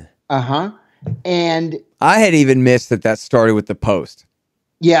 And I had even missed that started with the Post.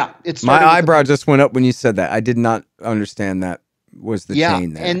 Yeah, my eyebrow just went up when you said that. I did not understand that was the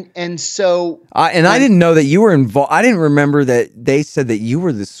chain there. And so I didn't know that you were involved. I didn't remember that they said that you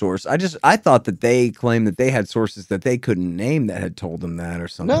were the source. I thought that they claimed that they had sources that they couldn't name that had told them that or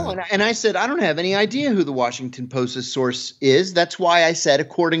something. No, and I said I don't have any idea who the Washington Post's source is. That's why I said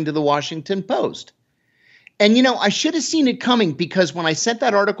according to the Washington Post. And I should have seen it coming, because when I sent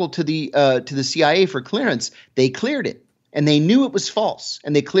that article to the CIA for clearance, they cleared it. And they knew it was false,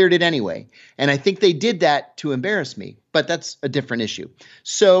 and they cleared it anyway. And I think they did that to embarrass me, but that's a different issue.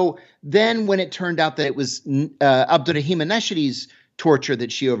 So then when it turned out that it was Abdurrahim Nashiri's torture that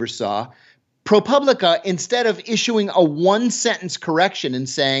she oversaw, ProPublica, instead of issuing a one-sentence correction and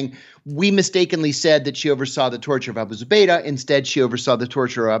saying, we mistakenly said that she oversaw the torture of Abu Zubaydah, instead she oversaw the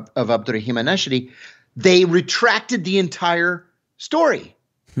torture of Abdurrahim Nashiri, they retracted the entire story.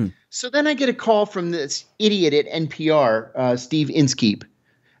 So then I get a call from this idiot at NPR, Steve Inskeep,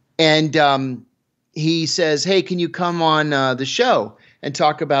 and he says, hey, can you come on the show and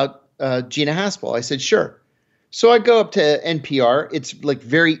talk about Gina Haspel? I said, sure. So I go up to NPR. It's like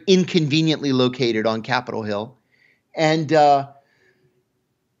very inconveniently located on Capitol Hill. And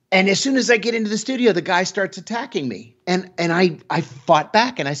as soon as I get into the studio, the guy starts attacking me. And I fought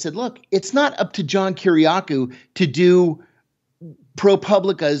back, and I said, look, it's not up to John Kiriakou to do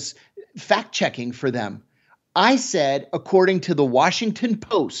ProPublica's fact-checking for them. I said, according to the Washington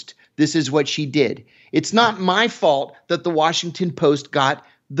Post, this is what she did. It's not my fault that the Washington Post got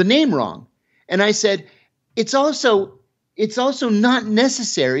the name wrong. And I said, it's also not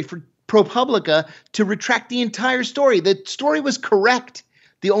necessary for ProPublica to retract the entire story. The story was correct.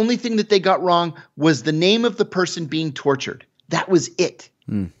 The only thing that they got wrong was the name of the person being tortured. That was it.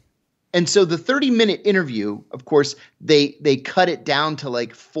 And so the 30-minute interview, of course, they cut it down to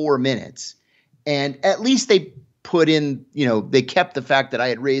like 4 minutes. And at least they put in, they kept the fact that I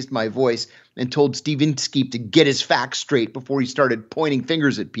had raised my voice and told Steve Inskeep to get his facts straight before he started pointing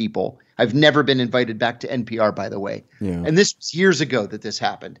fingers at people. I've never been invited back to NPR, by the way. Yeah. And this was years ago that this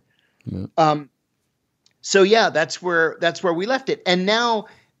happened. Yeah. So yeah, that's where we left it. And now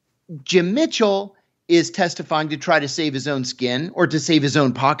Jim Mitchell is testifying to try to save his own skin, or to save his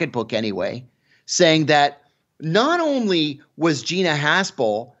own pocketbook anyway, saying that not only was Gina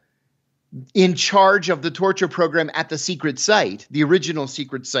Haspel in charge of the torture program at the secret site, the original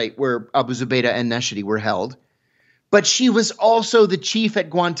secret site where Abu Zubaydah and Nashidi were held, but she was also the chief at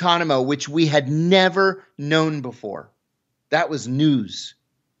Guantanamo, which we had never known before. That was news.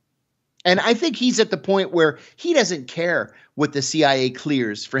 And I think he's at the point where he doesn't care what the CIA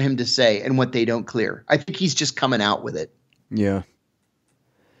clears for him to say and what they don't clear. I think he's just coming out with it. Yeah.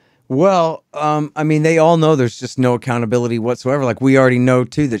 Well, I mean, they all know there's just no accountability whatsoever. Like, we already know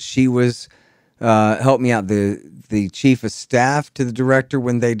too that she was, help me out, the chief of staff to the director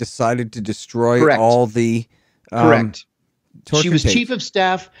when they decided to destroy Correct. all the Correct. torture She was tapes. chief of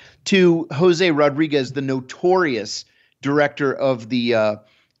staff to Jose Rodriguez, the notorious director of the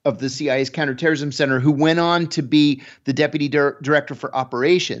CIA's Counterterrorism Center, who went on to be the deputy director for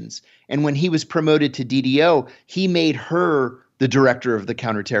operations. And when he was promoted to DDO, he made her the director of the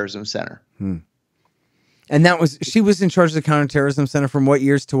Counterterrorism Center. And she was in charge of the Counterterrorism Center from what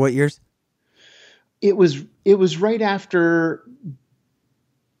years to what years? It was right after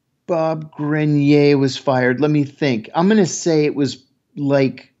Bob Grenier was fired. Let me think. I'm going to say it was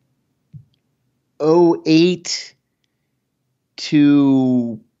like 08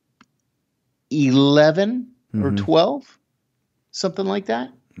 to 11 or 12, something like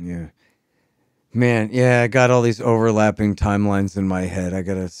that. Yeah. Man, yeah, I got all these overlapping timelines in my head. I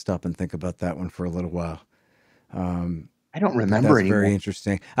got to stop and think about that one for a little while. I don't remember That's anymore. very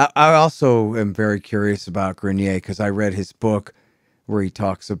interesting. I also am very curious about Grenier because I read his book where he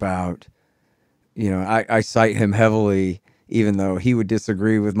talks about, I cite him heavily, even though he would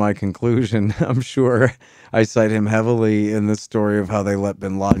disagree with my conclusion. I'm sure I cite him heavily in the story of how they let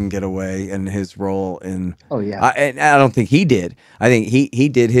bin Laden get away and his role in. Oh yeah. I don't think he did. I think he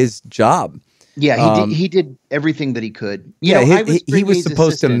did his job. Yeah, he did everything that he could. He was Grenier's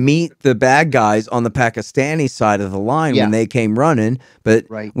supposed to assistant. meet the bad guys on the Pakistani side of the line when they came running, but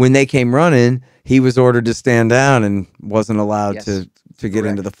when they came running, he was ordered to stand down and wasn't allowed to get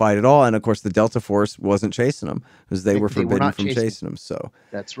into the fight at all. And of course, the Delta Force wasn't chasing them because they were forbidden from chasing them. So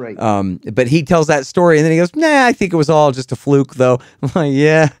that's right. But he tells that story and then he goes, "Nah, I think it was all just a fluke, though." I'm like,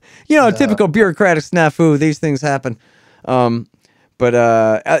 yeah, typical bureaucratic snafu. These things happen.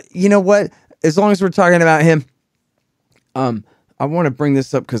 But you know what? As long as we're talking about him, I want to bring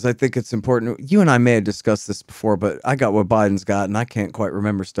this up because I think it's important. You and I may have discussed this before, but I got what Biden's got, and I can't quite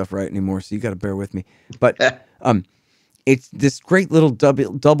remember stuff right anymore, so you got to bear with me. But it's this great little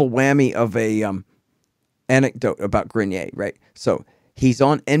double whammy of a anecdote about Grenier, right? So he's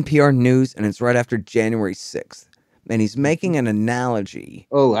on NPR News, and it's right after January 6th. And he's making an analogy.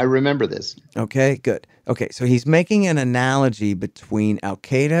 Oh, I remember this. Okay, good. Okay, so he's making an analogy between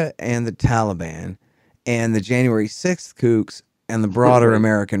Al-Qaeda and the Taliban and the January 6th kooks and the broader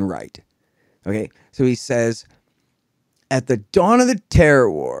American right. Okay, so he says, at the dawn of the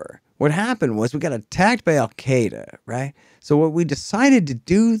terror war, what happened was we got attacked by Al-Qaeda, right? So what we decided to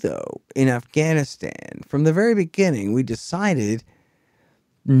do, though, in Afghanistan, from the very beginning, we decided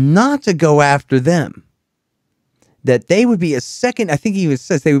not to go after them. That they would be I think he even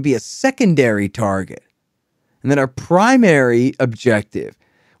says they would be a secondary target. And that our primary objective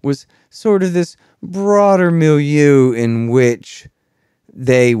was sort of this broader milieu in which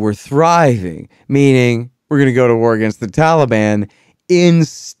they were thriving, meaning we're going to go to war against the Taliban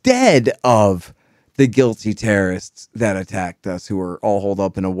instead of the guilty terrorists that attacked us, who were all holed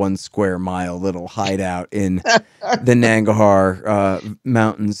up in a 1 square mile little hideout in the Nangarhar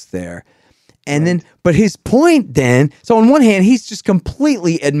mountains there. And then, but his point then, so on one hand, he's just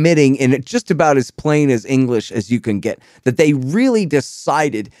completely admitting in just about as plain as English as you can get that they really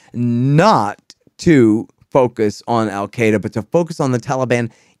decided not to focus on Al-Qaeda, but to focus on the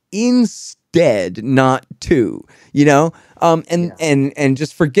Taliban instead, not to, and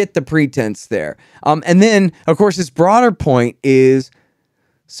just forget the pretense there. And then, of course, his broader point is,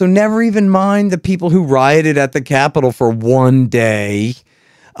 so never even mind the people who rioted at the Capitol for one day.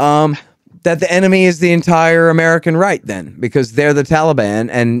 That the enemy is the entire American right then, because they're the Taliban,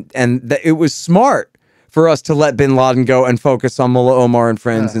 and it was smart for us to let bin Laden go and focus on Mullah Omar and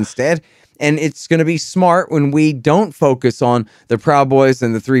friends instead. And it's going to be smart when we don't focus on the Proud Boys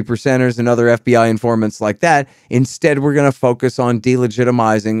and the 3%ers and other FBI informants like that. Instead, we're going to focus on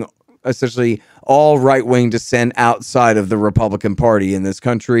delegitimizing essentially all right-wing dissent outside of the Republican Party in this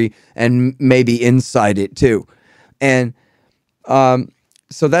country and maybe inside it too. And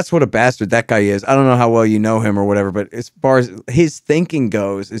so that's what a bastard that guy is. I don't know how well you know him or whatever, but as far as his thinking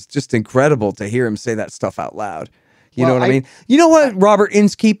goes, it's just incredible to hear him say that stuff out loud. You know what I mean? You know what, Robert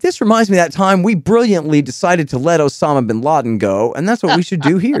Inskeep? This reminds me of that time we brilliantly decided to let Osama bin Laden go, and that's what we should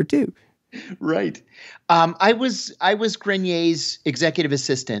do here too. Right. I was Grenier's executive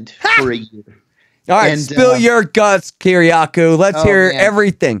assistant for a year. All right, spill your guts, Kiriakou. Let's hear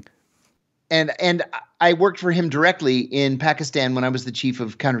everything. And I worked for him directly in Pakistan when I was the chief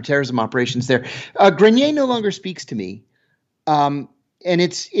of counterterrorism operations there. Grenier no longer speaks to me. And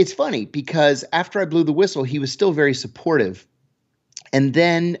it's funny because after I blew the whistle, he was still very supportive. And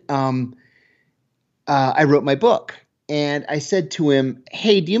then I wrote my book, and I said to him,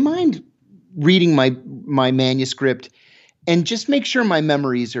 "Hey, do you mind reading my manuscript and just make sure my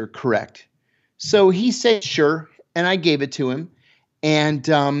memories are correct?" So he said, "Sure," and I gave it to him, and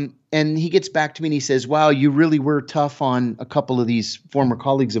he gets back to me and he says, "Wow, you really were tough on a couple of these former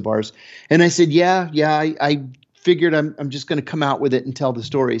colleagues of ours." And I said, "Yeah, I figured I'm just going to come out with it and tell the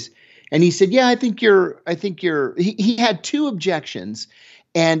stories." And he said, "Yeah, I think you're." He had two objections,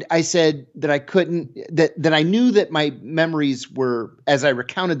 and I said that I couldn't, that I knew that my memories were, as I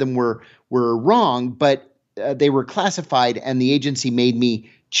recounted them, were wrong, but they were classified, and the agency made me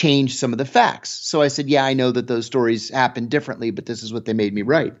change some of the facts. So I said, "Yeah, I know that those stories happened differently, but this is what they made me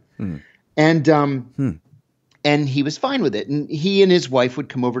write." And he was fine with it. And he and his wife would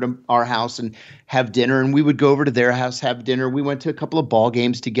come over to our house and have dinner, and we would go over to their house, have dinner. We went to a couple of ball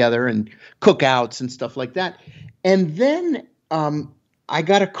games together and cookouts and stuff like that. And then I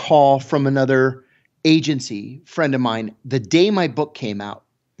got a call from another agency friend of mine the day my book came out.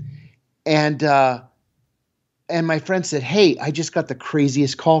 And my friend said, "Hey, I just got the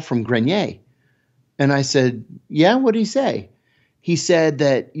craziest call from Grenier." And I said, "Yeah, what did he say?" He said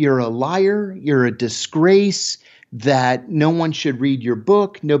that you're a liar, you're a disgrace, that no one should read your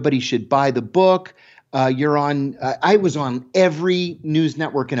book, nobody should buy the book. I was on every news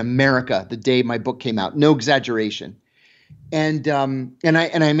network in America the day my book came out, no exaggeration. And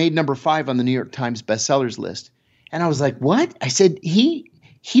I made number 5 on the New York Times bestsellers list. And I was like, "What?" I said, he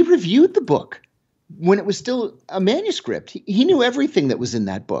reviewed the book when it was still a manuscript. He knew everything that was in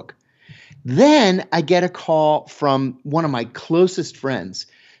that book. Then I get a call from one of my closest friends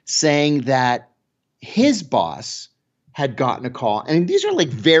saying that his boss had gotten a call. And these are like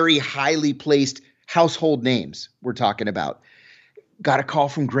very highly placed household names we're talking about. Got a call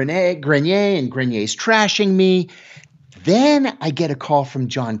from Grenier, and Grenier's trashing me. Then I get a call from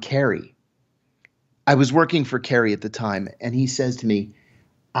John Kerry. I was working for Kerry at the time, and he says to me,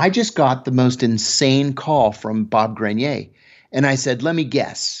 "I just got the most insane call from Bob Grenier." And I said, "Let me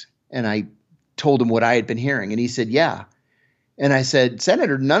guess." And I told him what I had been hearing. And he said, "Yeah." And I said,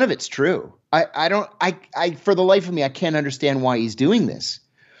 "Senator, none of it's true. I for the life of me, I can't understand why he's doing this."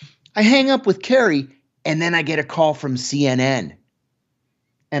 I hang up with Kerry, and then I get a call from CNN.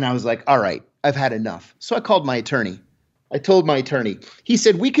 And I was like, "All right, I've had enough." So I called my attorney. I told my attorney. He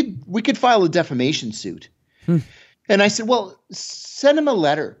said, we could file a defamation suit. And I said, "Well, send him a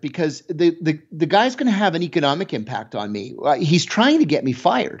letter, because the guy's going to have an economic impact on me. He's trying to get me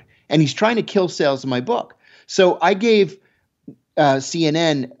fired, and he's trying to kill sales of my book." So I gave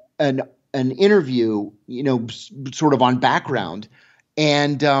CNN an interview, sort of on background,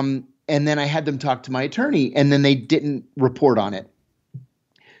 and then I had them talk to my attorney, and then they didn't report on it.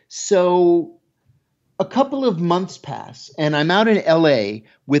 So a couple of months pass, and I'm out in LA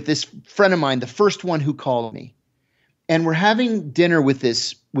with this friend of mine, the first one who called me. And we're having dinner with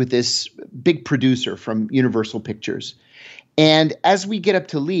this big producer from Universal Pictures. And as we get up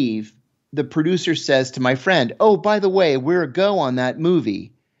to leave, the producer says to my friend, "Oh, by the way, we're a go on that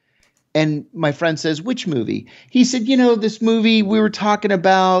movie." And my friend says, "Which movie?" He said, "This movie we were talking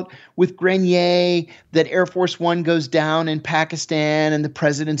about with Grenier, that Air Force One goes down in Pakistan and the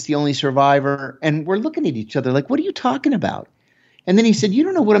president's the only survivor." And we're looking at each other like, "What are you talking about?" And then he said, "You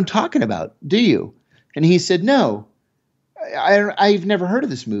don't know what I'm talking about, do you?" And he said, "No. I've never heard of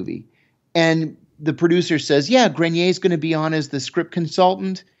this movie." And the producer says, "Yeah, Grenier's going to be on as the script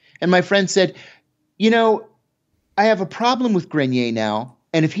consultant." And my friend said, "I have a problem with Grenier now.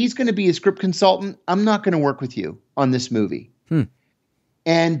 And if he's going to be a script consultant, I'm not going to work with you on this movie."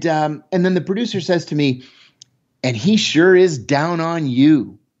 And then the producer says to me, "And he sure is down on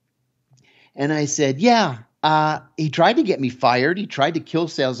you." And I said, "Yeah, he tried to get me fired. He tried to kill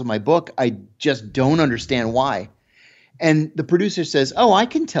sales of my book. I just don't understand why." And the producer says, "Oh, I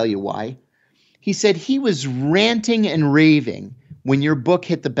can tell you why." He said he was ranting and raving when your book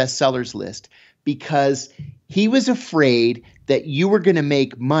hit the bestsellers list, because he was afraid that you were going to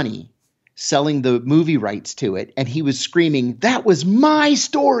make money selling the movie rights to it. And he was screaming, "That was my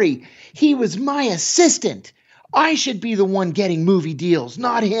story. He was my assistant. I should be the one getting movie deals,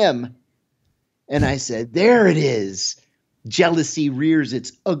 not him." And I said, there it is. Jealousy rears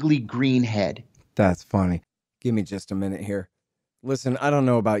its ugly green head. That's funny. Give me just a minute here. Listen, I don't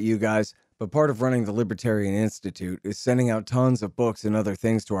know about you guys, but part of running the Libertarian Institute is sending out tons of books and other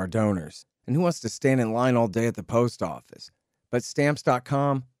things to our donors. And who wants to stand in line all day at the post office? But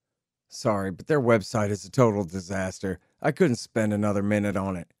stamps.com? Sorry, but their website is a total disaster. I couldn't spend another minute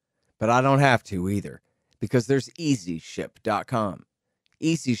on it. But I don't have to either, because there's easyship.com.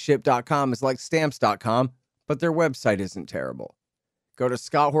 Easyship.com is like stamps.com, but their website isn't terrible. Go to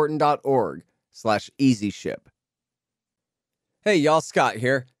scotthorton.org/easyship. Hey, y'all, Scott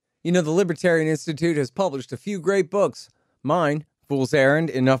here. You know, the Libertarian Institute has published a few great books. Mine, Fool's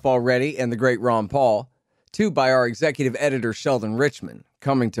Errand, Enough Already, and The Great Ron Paul. 2 by our executive editor, Sheldon Richman,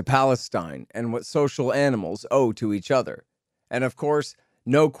 Coming to Palestine, and What Social Animals Owe to Each Other. And of course,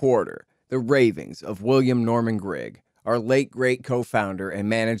 No Quarter, The Ravings of William Norman Grigg, our late great co-founder and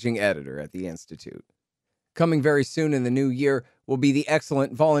managing editor at the Institute. Coming very soon in the new year will be the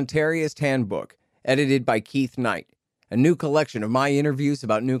excellent Voluntarist Handbook, edited by Keith Knight, a new collection of my interviews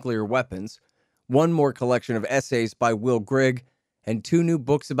about nuclear weapons, 1 more collection of essays by Will Grigg, and 2 new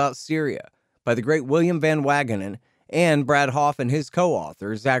books about Syria by the great William Van Wagenen and Brad Hoff and his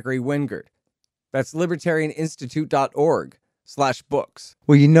co-author, Zachary Wingert. That's libertarianinstitute.org/books.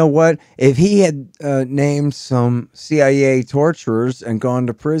 Well, you know what? If he had named some CIA torturers and gone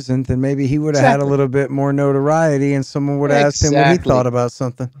to prison, then maybe he would have had a little bit more notoriety and someone would have asked him what he thought about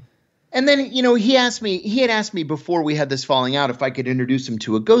something. And then, you know, he had asked me before we had this falling out if I could introduce him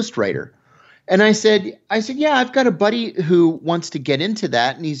to a ghostwriter. And I said, yeah, I've got a buddy who wants to get into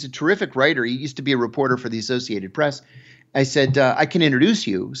that, and he's a terrific writer. He used to be a reporter for the Associated Press. I said, I can introduce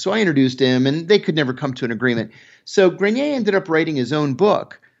you. So I introduced him, and they could never come to an agreement. So Grenier ended up writing his own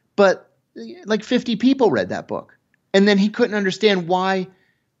book, but like 50 people read that book. And then he couldn't understand why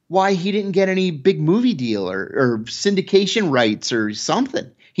he didn't get any big movie deal or syndication rights or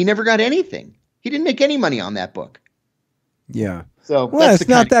something. He never got anything. He didn't make any money on that book. Yeah. So well, it's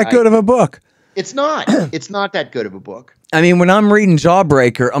not that good of a book. It's not. It's not that good of a book. I mean, when I'm reading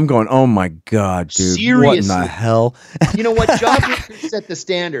Jawbreaker, I'm going, oh my God, dude. Seriously. What in the hell? You know what? Jawbreaker set the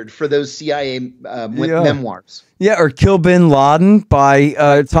standard for those CIA memoirs. Yeah, or Kill Bin Laden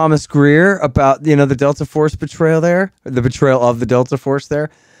by Thomas Greer about, you know, the Delta Force betrayal there, the betrayal of the Delta Force there.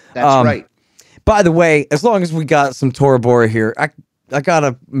 That's right. By the way, as long as we got some Tora Bora here, I got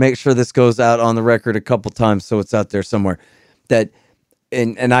to make sure this goes out on the record a couple times so it's out there somewhere.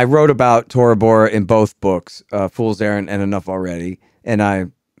 And I wrote about Tora Bora in both books, Fool's Errand and Enough Already. And I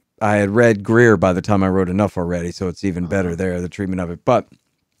had read Greer by the time I wrote Enough Already, so it's even better there, the treatment of it. But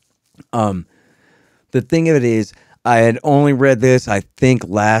the thing of it is, I had only read this, I think,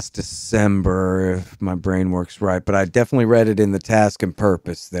 last December, if my brain works right. But I definitely read it in the Task and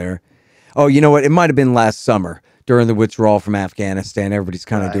Purpose there. Oh, you know what? It might have been last summer during the withdrawal from Afghanistan. Everybody's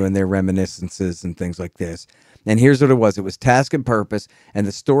kind of doing their reminiscences and things like this. And here's what it was. It was Task and Purpose, and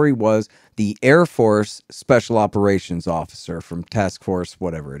the story was the Air Force Special Operations Officer from Task Force,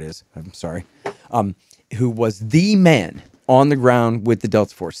 whatever it is, I'm sorry, who was the man on the ground with the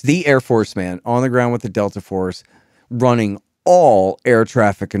Delta Force, the Air Force man on the ground with the Delta Force, running all air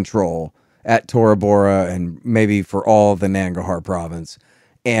traffic control at Tora Bora and maybe for all the Nangarhar province.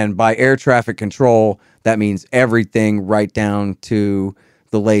 And by air traffic control, that means everything right down to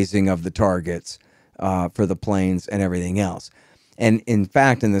the lasing of the targets. For the planes and everything else. And in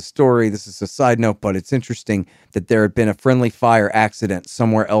fact, in the story, this is a side note, but it's interesting that there had been a friendly fire accident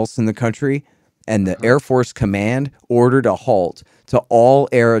somewhere else in the country, and the Air Force Command ordered a halt to all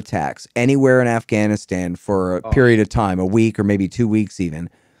air attacks anywhere in Afghanistan for a period of time, a week or maybe 2 weeks even,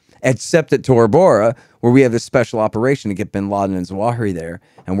 except at Tora Bora, where we have this special operation to get bin Laden and Zawahiri there,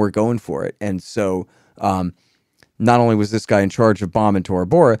 and we're going for it. And so not only was this guy in charge of bombing Tora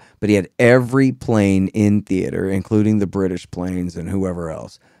Bora, but he had every plane in theater, including the British planes and whoever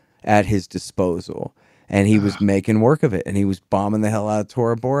else, at his disposal. And he was making work of it, and he was bombing the hell out of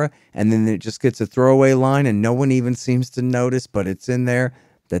Tora Bora, and then it just gets a throwaway line, and no one even seems to notice, but it's in there,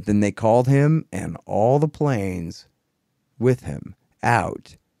 that then they called him and all the planes with him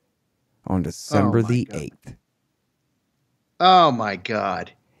out on December the 8th. Oh, my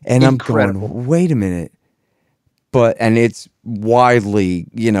God. And incredible. I'm going, wait a minute. And it's widely,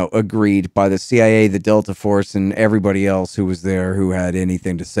 you know, agreed by the CIA, the Delta Force, and everybody else who was there who had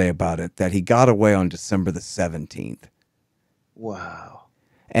anything to say about it, that he got away on December the 17th. Wow.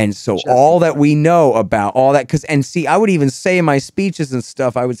 And so all that we know about all that, and see, I would even say in my speeches and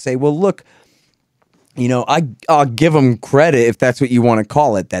stuff, I would say, well, look, you know, I'll give them credit, if that's what you want to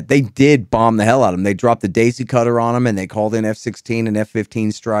call it, that they did bomb the hell out of him. They dropped the Daisy Cutter on him, and they called in F-16 and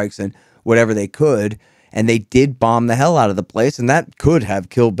F-15 strikes, and whatever they could. And they did bomb the hell out of the place, and that could have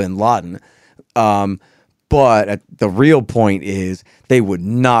killed bin Laden. But the real point is they would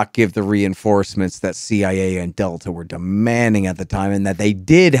not give the reinforcements that CIA and Delta were demanding at the time, and that they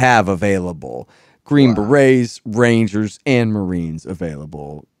did have available. Green Berets, Rangers, and Marines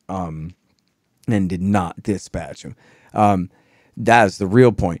available, and did not dispatch them. That is the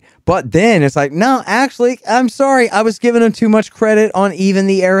real point. But then it's like, no, actually, I'm sorry. I was giving them too much credit on even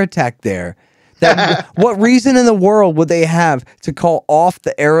the air attack there. What reason in the world would they have to call off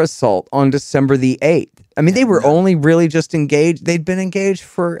the air assault on December the 8th? I mean, they were only really just engaged. They'd been engaged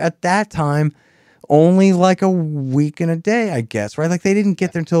for, at that time, only like a week and a day, I guess, right? Like, they didn't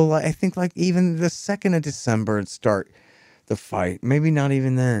get there until, I think, like, even the 2nd of December and start the fight. Maybe not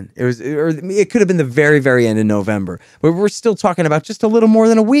even then. It could have been the very, very end of November. But we're still talking about just a little more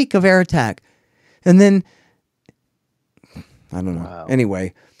than a week of air attack. And then, I don't know. Wow.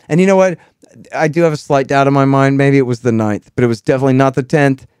 Anyway, and you know what? I do have a slight doubt in my mind. Maybe it was the 9th, but it was definitely not the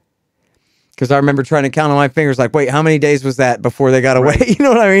 10th. Because I remember trying to count on my fingers, like, wait, how many days was that before they got away? Right. You know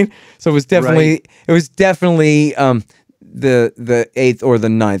what I mean? So it was definitely, the 8th or the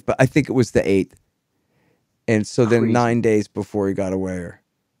 9th, but I think it was the 8th. And so then 9 days before he got away, or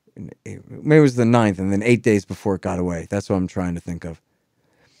maybe it was the 9th, and then 8 days before it got away. That's what I'm trying to think of.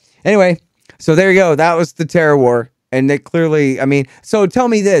 Anyway, so there you go. That was the terror war. And they clearly, I mean, so tell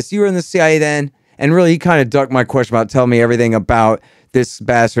me this. You were in the CIA then, and really you kind of ducked my question about telling me everything about this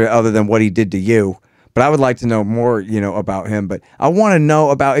bastard other than what he did to you. But I would like to know more, about him. But I want to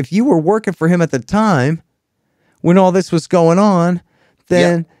know about if you were working for him at the time when all this was going on,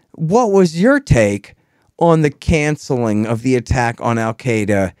 then what was your take on the canceling of the attack on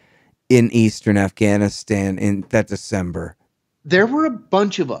Al-Qaeda in eastern Afghanistan in that December? There were a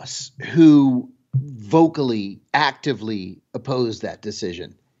bunch of us who vocally, actively opposed that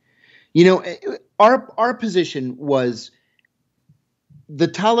decision. Our position was the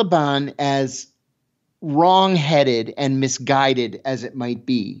Taliban, as wrong-headed and misguided as it might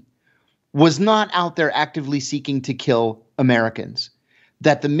be, was not out there actively seeking to kill Americans.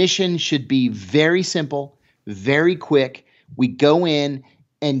 That the mission should be very simple, very quick. We go in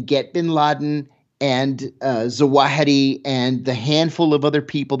and get bin Laden and Zawahiri and the handful of other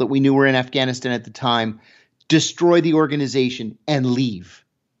people that we knew were in Afghanistan at the time, destroy the organization and leave.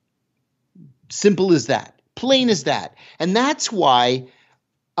 Simple as that. Plain as that. And that's why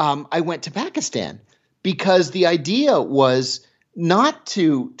I went to Pakistan, because the idea was not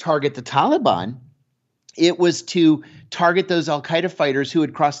to target the Taliban. It was to target those Al-Qaeda fighters who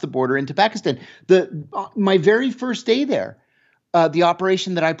had crossed the border into Pakistan. My very first day there, the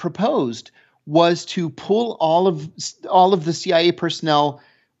operation that I proposed was to pull all of the CIA personnel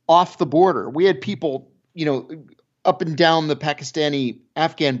off the border. We had people, up and down the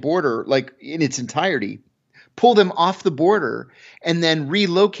Pakistani-Afghan border, like in its entirety, pull them off the border and then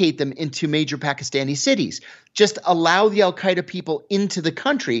relocate them into major Pakistani cities. Just allow the Al-Qaeda people into the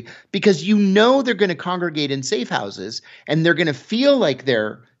country, because they're going to congregate in safe houses and they're going to feel like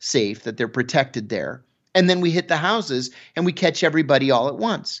they're safe, that they're protected there. And then we hit the houses and we catch everybody all at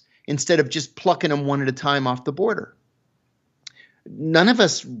once, instead of just plucking them one at a time off the border. None of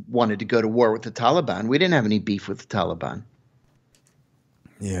us wanted to go to war with the Taliban. We didn't have any beef with the Taliban.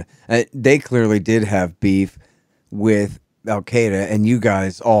 Yeah, they clearly did have beef with Al-Qaeda, and you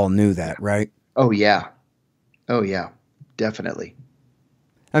guys all knew that, right? Oh, yeah. Definitely.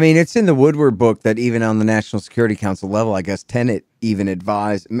 I mean, it's in the Woodward book that even on the National Security Council level, I guess Tenet even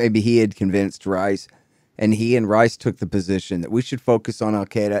advised, maybe he had convinced Rice, and he and Rice took the position that we should focus on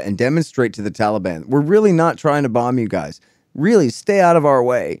Al-Qaeda and demonstrate to the Taliban, we're really not trying to bomb you guys. Really, stay out of our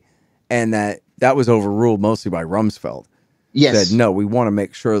way. And that was overruled mostly by Rumsfeld. Yes. Said, no, we want to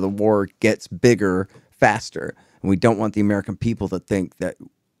make sure the war gets bigger, faster. And we don't want the American people to think that,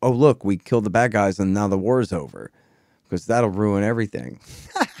 oh, look, we killed the bad guys and now the war's over. Because that'll ruin everything.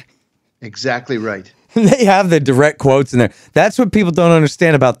 Exactly right. They have the direct quotes in there. That's what people don't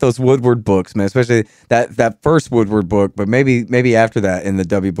understand about those Woodward books, man. Especially that first Woodward book, but maybe after that in the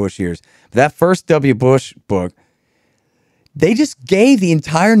W. Bush years. But that first W. Bush book, they just gave the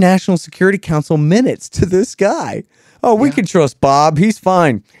entire National Security Council minutes to this guy. Oh, we can trust Bob. He's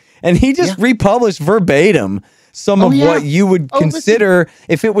fine. And he just republished verbatim some of what you would consider,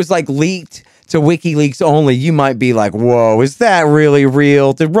 if it was like leaked to WikiLeaks only, you might be like, whoa, is that really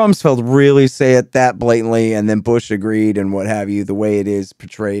real? Did Rumsfeld really say it that blatantly? And then Bush agreed and what have you, the way it is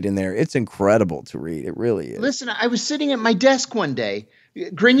portrayed in there. It's incredible to read. It really is. Listen, I was sitting at my desk one day.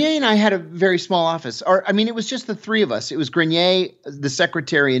 Grenier and I had a very small office. It was just the three of us. It was Grenier, the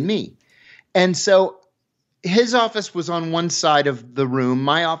secretary, and me. And so his office was on one side of the room,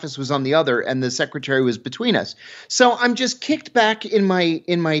 my office was on the other, and the secretary was between us. So I'm just kicked back in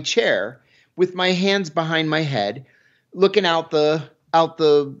my chair with my hands behind my head, looking out the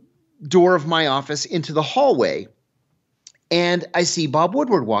door of my office into the hallway, and I see Bob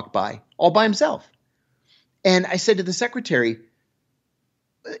Woodward walk by all by himself. And I said to the secretary,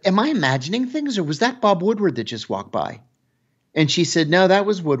 am I imagining things, or was that Bob Woodward that just walked by? And she said, no, that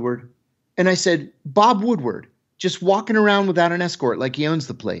was Woodward. And I said, Bob Woodward, just walking around without an escort like he owns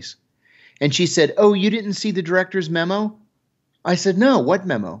the place. And she said, oh, you didn't see the director's memo? I said, no, what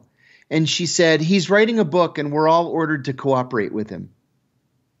memo? And she said, he's writing a book and we're all ordered to cooperate with him.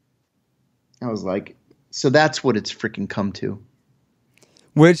 I was like, so that's what it's freaking come to.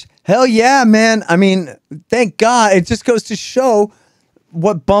 Which, hell yeah, man. I mean, thank God. It just goes to show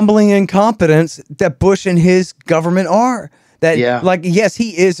what bumbling incompetence that Bush and his government are. That, like, yes,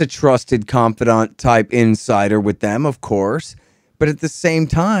 he is a trusted confidant type insider with them, of course. But at the same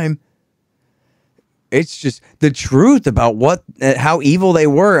time, it's just the truth about how evil they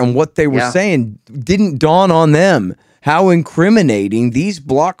were and what they were saying didn't dawn on them. How incriminating these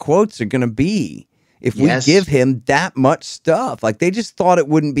block quotes are going to be if we give him that much stuff. Like, they just thought it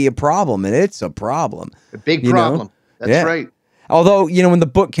wouldn't be a problem, and it's a problem. A big problem. That's right. Although, you know, when the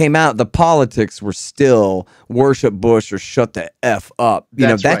book came out, the politics were still worship Bush or shut the F up. You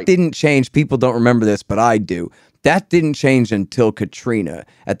know, that didn't change. People don't remember this, but I do. That didn't change until Katrina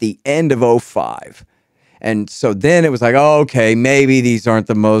at the end of 2005. And so then it was like, oh, okay, maybe these aren't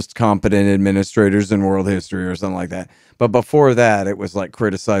the most competent administrators in world history or something like that. But before that, it was like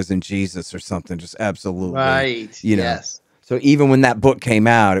criticizing Jesus or something, just absolutely. Right, you know? So even when that book came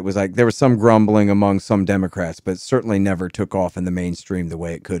out, it was like there was some grumbling among some Democrats, but it certainly never took off in the mainstream the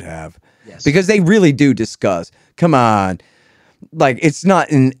way it could have. Because they really do discuss, come on, like it's not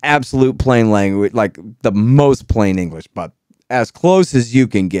in absolute plain language, like the most plain English, but as close as you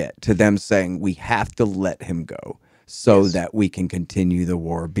can get to them saying we have to let him go so that we can continue the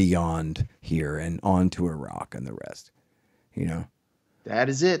war beyond here and on to Iraq and the rest, you know? That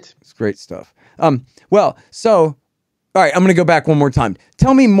is it. It's great stuff. Well, so... all right, I'm going to go back one more time.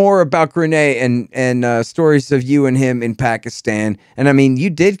 Tell me more about Grenier and stories of you and him in Pakistan. And I mean, you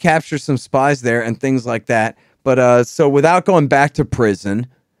did capture some spies there and things like that. But so without going back to prison,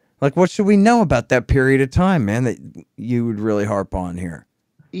 like what should we know about that period of time, man, that you would really harp on here?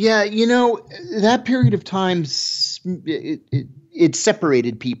 Yeah, you know, that period of time, it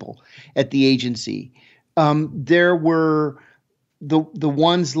separated people at the agency. There were... The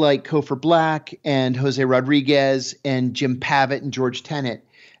ones like Cofer Black and Jose Rodriguez and Jim Pavitt and George Tenet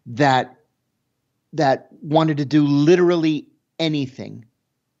that wanted to do literally anything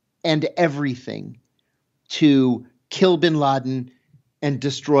and everything to kill bin Laden and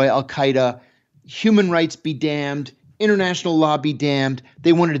destroy Al-Qaeda. Human rights be damned, international law be damned.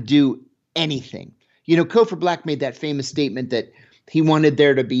 They wanted to do anything. You know, Cofer Black made that famous statement that he wanted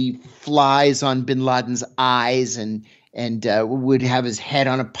there to be flies on bin Laden's eyes and would have his head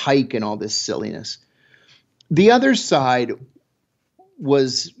on a pike and all this silliness. The other side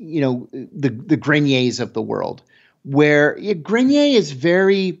was, you know, the Greniers of the world, where Grenier is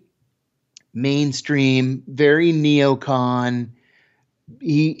very mainstream, very neocon.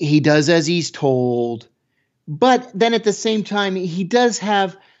 He does as he's told, but then at the same time, he does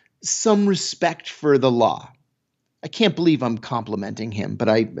have some respect for the law. I can't believe I'm complimenting him, but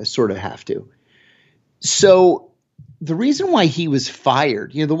I sort of have to. So the reason why he was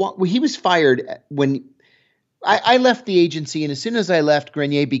fired, you know, he was fired when I left the agency, and as soon as I left,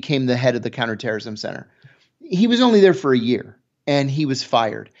 Grenier became the head of the Counterterrorism Center. He was only there for a year, and he was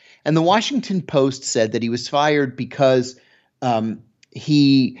fired. And the Washington Post said that he was fired because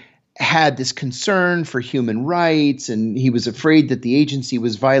he had this concern for human rights, and he was afraid that the agency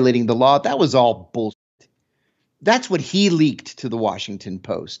was violating the law. That was all bullshit. That's what he leaked to the Washington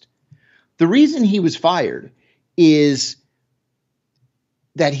Post. The reason he was fired is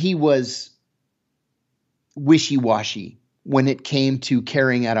that he was wishy-washy when it came to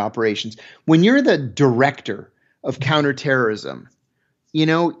carrying out operations. When you're the director of counterterrorism, you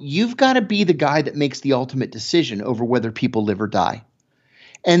know, you've got to be the guy that makes the ultimate decision over whether people live or die.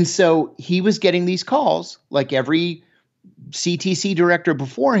 And so he was getting these calls, like every CTC director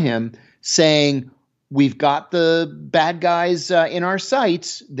before him, saying, we've got the bad guys in our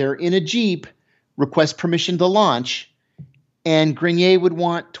sights. They're in a Jeep. Request permission to launch. And Grenier would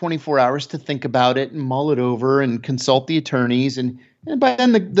want 24 hours to think about it and mull it over and consult the attorneys. And by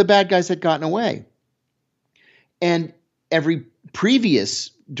then the bad guys had gotten away. And every previous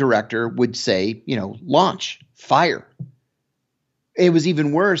director would say, you know, launch, fire. It was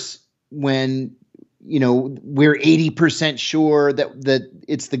even worse when we're 80% sure that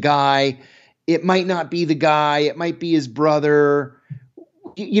it's the guy. It might not be the guy. It might be his brother.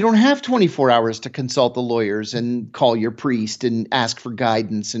 You don't have 24 hours to consult the lawyers and call your priest and ask for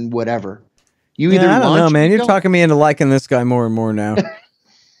guidance and whatever. You either I don't know, man. You're don't. talking me into liking this guy more and more now.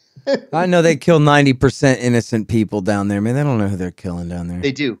 I know they kill 90% innocent people down there, man. They don't know who they're killing down there.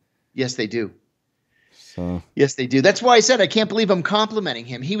 They do. Yes, they do. So yes, they do. That's why I said I can't believe I'm complimenting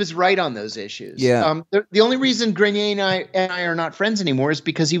him. He was right on those issues. Yeah. The only reason Grenier and I are not friends anymore is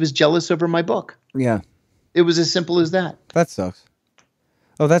because he was jealous over my book. Yeah. It was as simple as that. That sucks.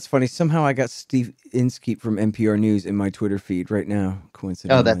 Oh, that's funny. Somehow I got Steve Inskeep from NPR News in my Twitter feed right now,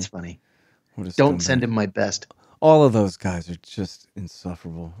 coincidentally. Oh, that's funny. Don't send him my best. All of those guys are just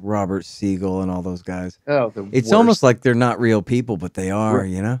insufferable. Robert Siegel and all those guys. Oh, it's worst. almost like they're not real people, but they are,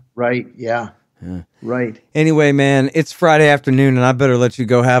 Right, yeah. Right. Anyway, man, it's Friday afternoon, and I better let you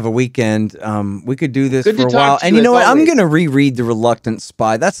go have a weekend. We could do this for a while. And you know what? I'm going to reread The Reluctant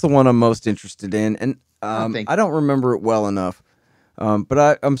Spy. That's the one I'm most interested in. And I don't remember it well enough.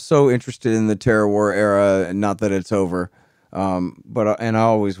 But I'm so interested in the terror war era, and not that it's over. But I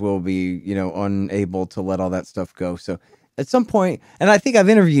always will be, unable to let all that stuff go. So at some point, and I think I've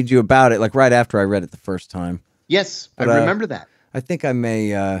interviewed you about it, like right after I read it the first time. Yes, but, I remember that. I think I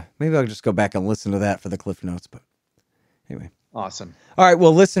may, maybe I'll just go back and listen to that for the Cliff Notes. But anyway. Awesome. All right.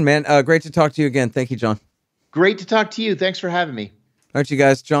 Well, listen, man, great to talk to you again. Thank you, John. Great to talk to you. Thanks for having me. All right, you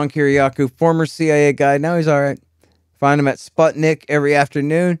guys. John Kiriakou, former CIA guy. Now he's all right. Find him at Sputnik every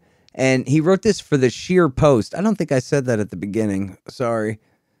afternoon. And he wrote this for the Sheer Post. I don't think I said that at the beginning. Sorry.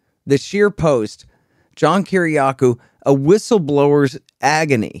 The Sheer Post. John Kiriakou, a whistleblower's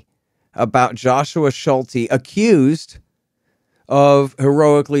agony about Joshua Schulte, accused of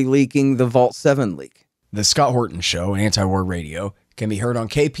heroically leaking the Vault 7 leak. The Scott Horton Show, Anti-War Radio, can be heard on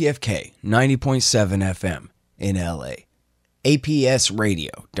KPFK 90.7 FM in LA,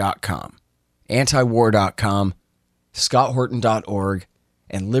 APSradio.com, antiwar.com, scotthorton.org,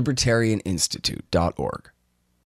 and libertarianinstitute.org.